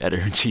next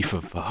editor-in-chief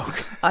of Vogue?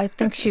 I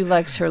think she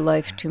likes her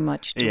life too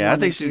much to I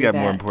think she's got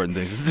more important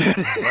things to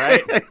do.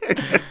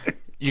 Right?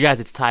 You guys,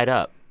 it's tied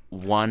up.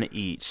 1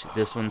 each.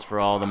 This one's for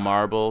all the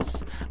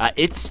marbles.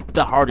 It's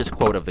the hardest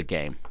quote of the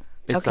game.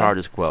 It's the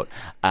hardest quote.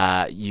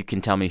 You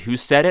can tell me who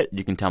said it.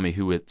 You can tell me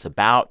who it's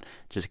about.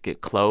 Just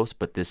get close,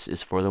 but this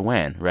is for the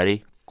win.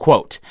 Ready?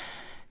 Quote,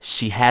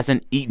 "She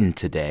hasn't eaten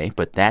today,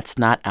 but that's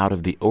not out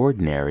of the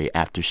ordinary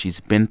after she's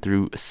been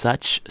through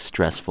such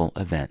stressful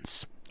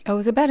events." Oh, it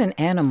was about an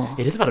animal.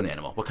 It is about an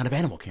animal. What kind of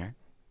animal, Karen?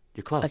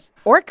 You're close.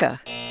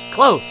 Orca.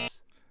 Close.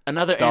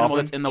 Another animal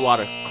that's in the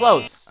water.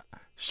 Close.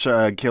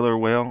 Killer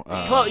whale.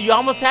 You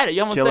almost had it.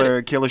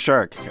 Killer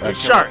shark.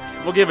 Shark.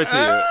 We'll give it to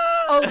you.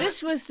 Oh,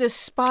 this was the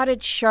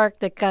spotted shark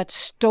that got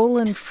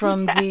stolen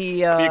from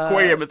the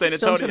aquarium in San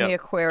Antonio. From the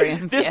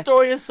aquarium. This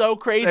story is so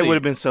crazy. It would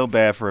have been so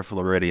bad for a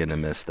Floridian to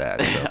miss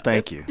that. So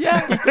thank you.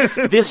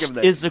 This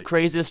is the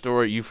craziest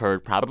story you've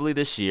heard probably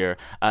this year.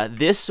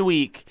 This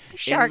week,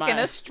 shark in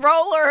a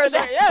stroller.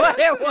 That's what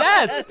it was.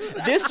 Yes.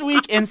 This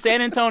week in San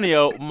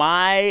Antonio,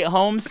 my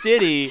home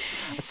city,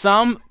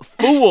 some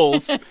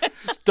fools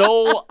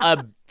stole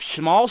a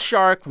small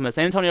shark from the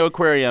San Antonio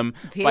Aquarium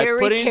by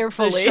putting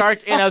the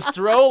shark in a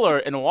stroller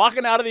and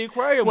walking out of the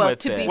aquarium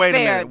with it. Well, to be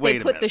fair, they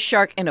put the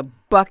shark in a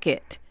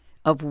bucket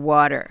of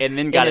water and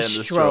then got it in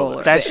the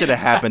stroller. That should have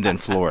happened in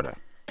Florida.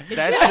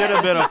 That should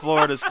have been a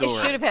Florida story.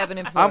 It should have happened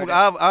in Florida.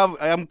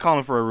 I'm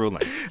calling for a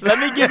ruling. Let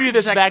me give you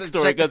this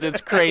backstory because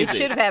it's crazy. It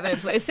should have happened in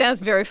Florida. It sounds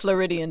very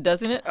Floridian,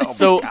 doesn't it?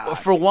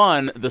 For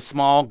one, the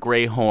small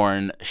gray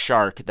horn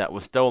shark that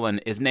was stolen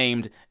is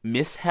named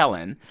Miss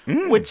Helen,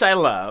 which I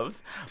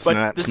love.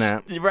 Snap.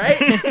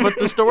 Right? But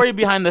the story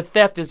behind the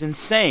theft is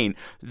insane.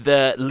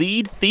 The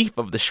lead thief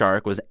of the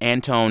shark was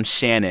Antone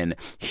Shannon.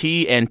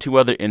 He and 2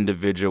 other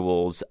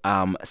individuals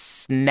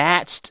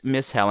snatched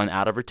Miss Helen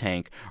out of her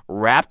tank,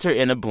 wrapped her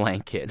in a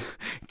blanket,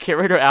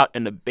 carried her out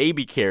in a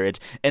baby carriage,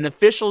 and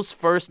officials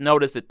first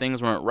noticed that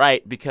things weren't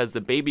right because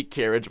the baby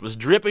carriage was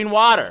dripping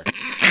water.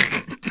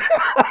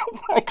 Oh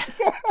my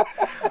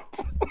God.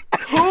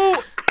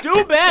 Who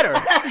do better?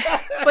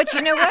 But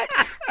you know what?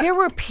 There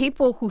were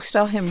people who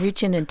saw him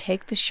reach in and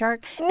take the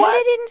shark, and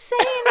they didn't say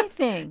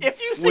anything.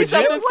 If you see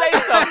something, say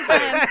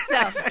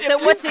something. So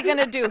what's he going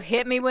to do,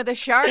 hit me with a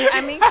shark?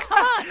 I mean,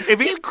 come on. If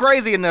he's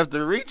crazy enough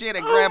to reach in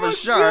and grab a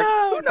shark,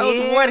 who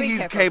knows what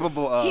he's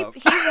capable of?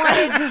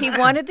 He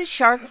wanted the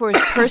shark for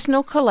his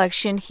personal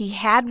collection. He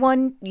had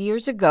one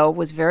years ago,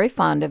 was very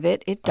fond of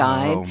it. It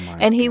died,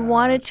 and he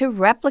wanted to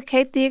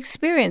replicate the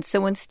experience.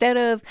 So instead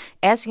of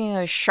asking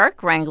a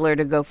shark wrangler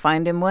to go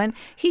find him one,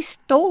 he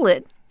stole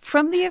it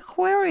from the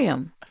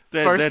aquarium.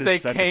 First they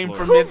came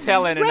from Miss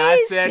Helen, and I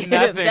said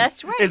nothing.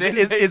 That's right.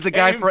 Is the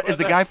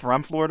guy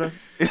from Florida?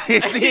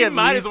 He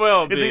might as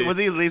well be. Was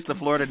he at least a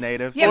Florida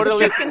native? Yeah, but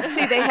you can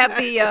see they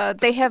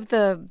have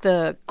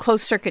the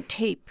closed circuit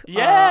tape.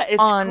 Yeah,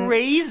 it's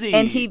crazy.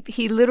 And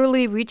he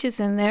literally reaches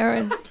in there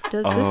and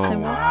does this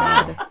and walks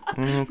out.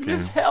 Okay.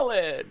 Miss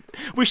Helen.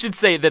 We should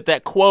say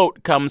that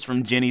quote comes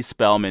from Jenny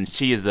Spellman.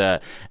 She is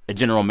a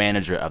general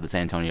manager of the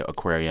San Antonio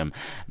Aquarium.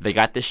 They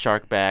got this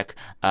shark back.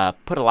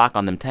 Put a lock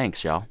on them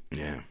tanks, y'all.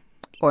 Yeah.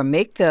 Or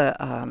make the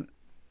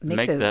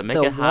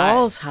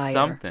walls higher.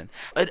 Something.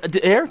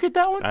 Did Eric get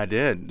that one? I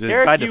did.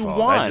 Eric, By you default,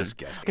 won. I just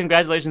guessed.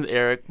 Congratulations,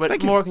 Eric. But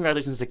Thank you. more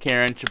congratulations to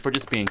Karen for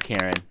just being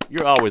Karen.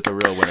 You're always a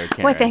real winner,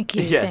 Karen. Well, thank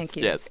you. Yes, thank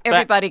you. yes.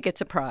 Everybody gets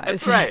a prize.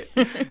 That's right.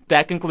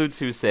 That concludes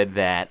Who Said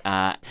That.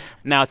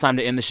 Now it's time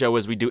to end the show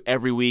as we do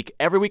every week.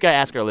 Every week I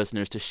ask our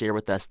listeners to share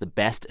with us the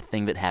best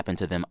thing that happened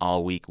to them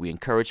all week. We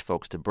encourage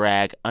folks to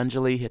brag.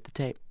 Anjali, hit the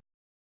tape.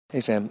 Hey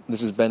Sam,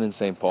 this is Ben in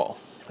St. Paul,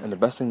 and the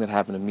best thing that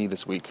happened to me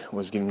this week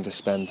was getting to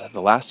spend the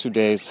last 2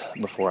 days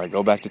before I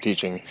go back to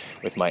teaching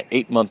with my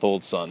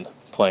 8-month-old son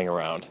playing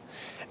around,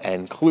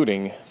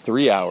 including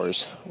 3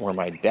 hours where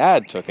my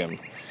dad took him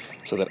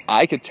so that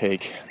I could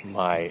take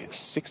my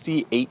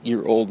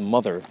 68-year-old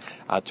mother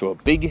out to a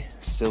big,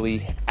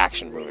 silly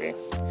action movie,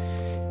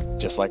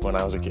 just like when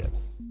I was a kid.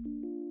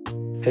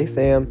 Hey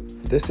Sam,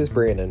 this is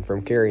Brandon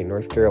from Cary,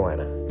 North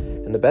Carolina.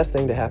 And the best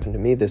thing to happen to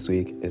me this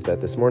week is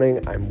that this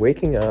morning I'm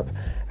waking up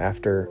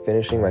after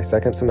finishing my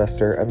second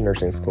semester of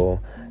nursing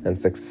school and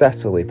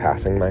successfully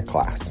passing my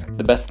class.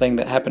 The best thing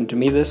that happened to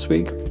me this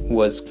week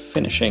was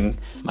finishing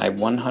my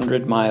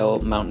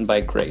 100-mile mountain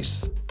bike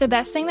race. The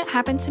best thing that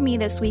happened to me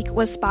this week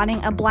was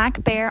spotting a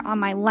black bear on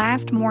my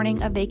last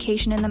morning of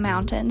vacation in the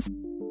mountains.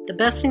 The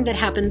best thing that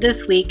happened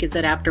this week is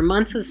that after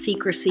months of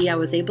secrecy, I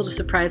was able to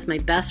surprise my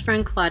best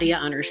friend Claudia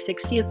on her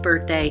 60th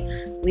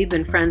birthday. We've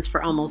been friends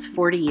for almost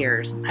 40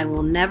 years. I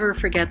will never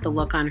forget the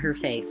look on her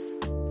face.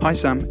 Hi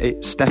Sam,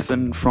 it's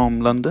Stefan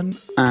from London,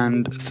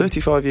 and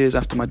 35 years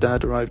after my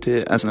dad arrived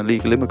here as an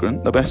illegal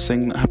immigrant, the best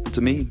thing that happened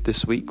to me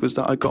this week was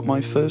that I got my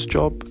first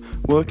job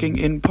working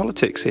in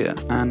politics here,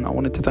 and I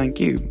wanted to thank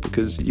you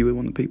because you were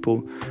one of the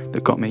people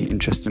that got me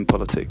interested in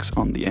politics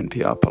on the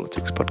NPR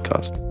Politics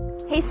podcast.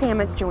 Hey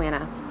Sam, it's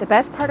Joanna. The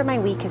best part of my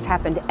week has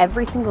happened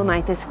every single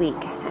night this week,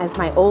 as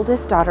my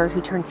oldest daughter,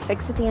 who turned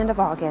 6 at the end of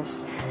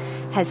August,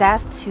 has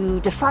asked to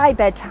defy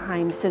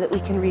bedtime so that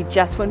we can read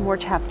just one more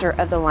chapter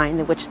of The Lion,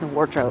 the Witch, and the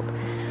Wardrobe.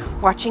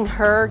 Watching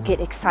her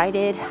get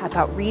excited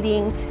about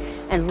reading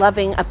and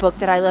loving a book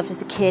that I loved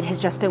as a kid has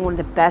just been one of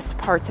the best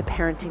parts of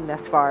parenting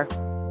thus far.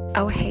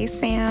 Oh, hey,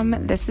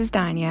 Sam. This is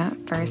Danya.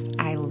 First,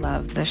 I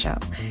love the show.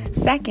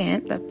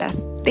 Second, the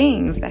best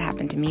things that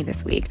happened to me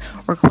this week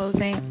were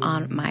closing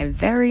on my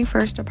very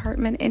first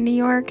apartment in New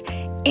York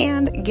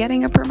and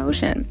getting a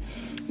promotion.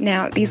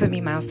 Now, these would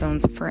be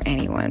milestones for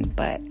anyone,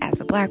 but as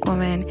a Black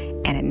woman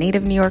and a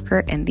native New Yorker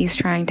in these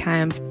trying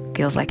times,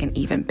 feels like an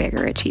even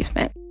bigger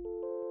achievement.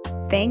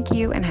 Thank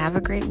you and have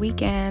a great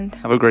weekend.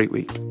 Have a great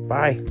week.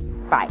 Bye.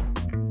 Bye.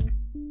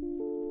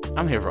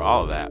 I'm here for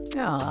all of that.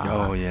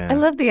 Aww. Oh, yeah. I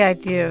love the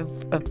idea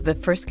of the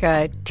first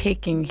guy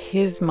taking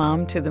his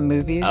mom to the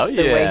movies. Oh,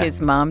 The yeah. way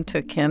his mom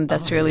took him.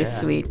 That's really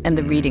sweet. And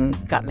the reading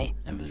got me.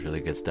 It was really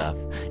good stuff.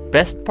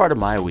 Best part of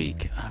my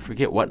week, I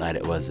forget what night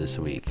it was this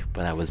week,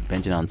 but I was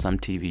binging on some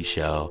TV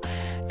show,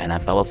 and I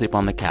fell asleep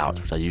on the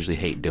couch, which I usually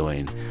hate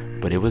doing,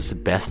 but it was the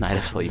best night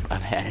of sleep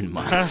I've had in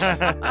months.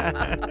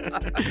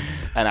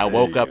 And I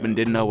woke up and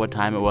didn't know what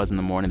time it was in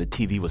the morning. The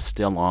TV was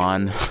still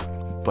on.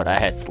 But I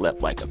had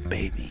slept like a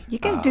baby. You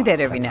got to do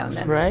that every now and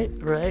then.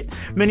 Right.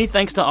 Many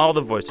thanks to all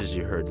the voices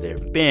you heard there.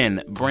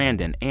 Ben,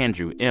 Brandon,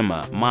 Andrew,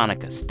 Emma,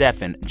 Monica,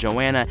 Stefan,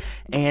 Joanna,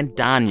 and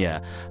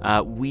Danya.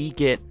 We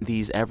get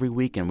these every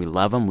week, and we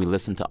love them. We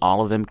listen to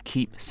all of them.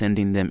 Keep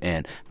sending them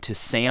in to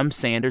Sam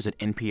Sanders at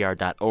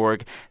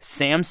NPR.org,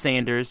 Sam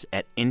Sanders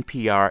at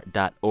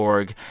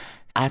NPR.org.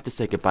 I have to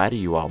say goodbye to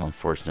you all,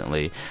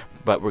 unfortunately.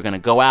 But we're going to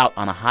go out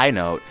on a high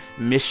note.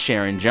 Miss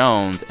Sharon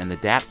Jones and the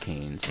Dap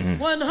Kings.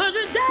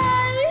 100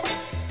 days,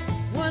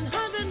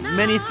 100 nights.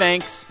 Many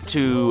thanks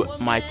to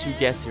my two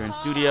guests here in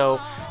studio,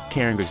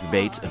 Karen Grigsby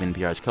Bates of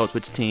NPR's Code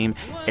Switch team,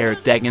 Eric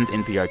Deggans,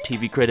 NPR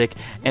TV critic,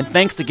 and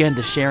thanks again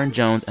to Sharon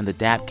Jones and the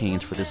Dap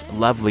Kings for this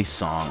lovely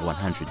song,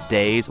 100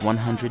 Days,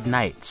 100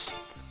 Nights.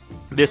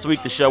 This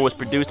week, the show was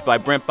produced by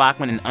Brent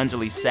Bachman and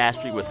Anjali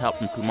Sastry with help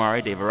from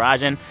Kumari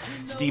Devarajan.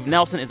 Steve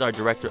Nelson is our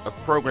director of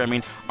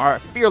programming. Our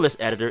fearless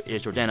editor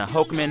is Jordana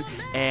Hochman.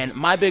 And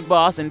my big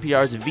boss,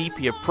 NPR's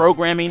VP of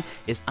programming,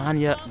 is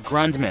Anya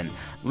Grundman.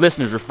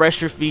 Listeners,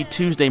 refresh your feed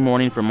Tuesday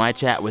morning for my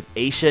chat with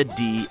Aisha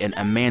D. and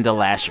Amanda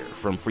Lasher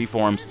from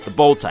Freeform's The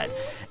Bold Type.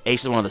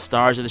 Aisha is one of the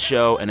stars of the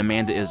show, and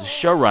Amanda is the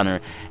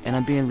showrunner. And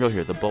I'm being real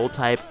here. The Bold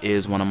Type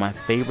is one of my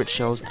favorite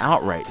shows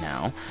out right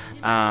now.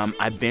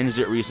 I binged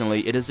it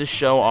recently. It is a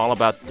show all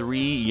about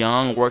 3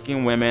 young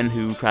working women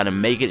who try to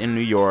make it in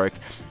New York.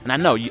 And I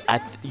know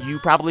you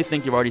probably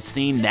think you've already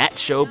seen that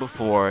show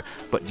before,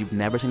 but you've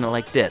never seen it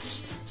like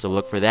this. So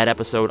look for that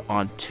episode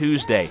on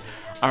Tuesday.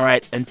 All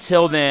right,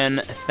 until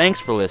then, thanks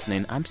for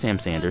listening. I'm Sam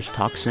Sanders.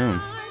 Talk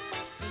soon.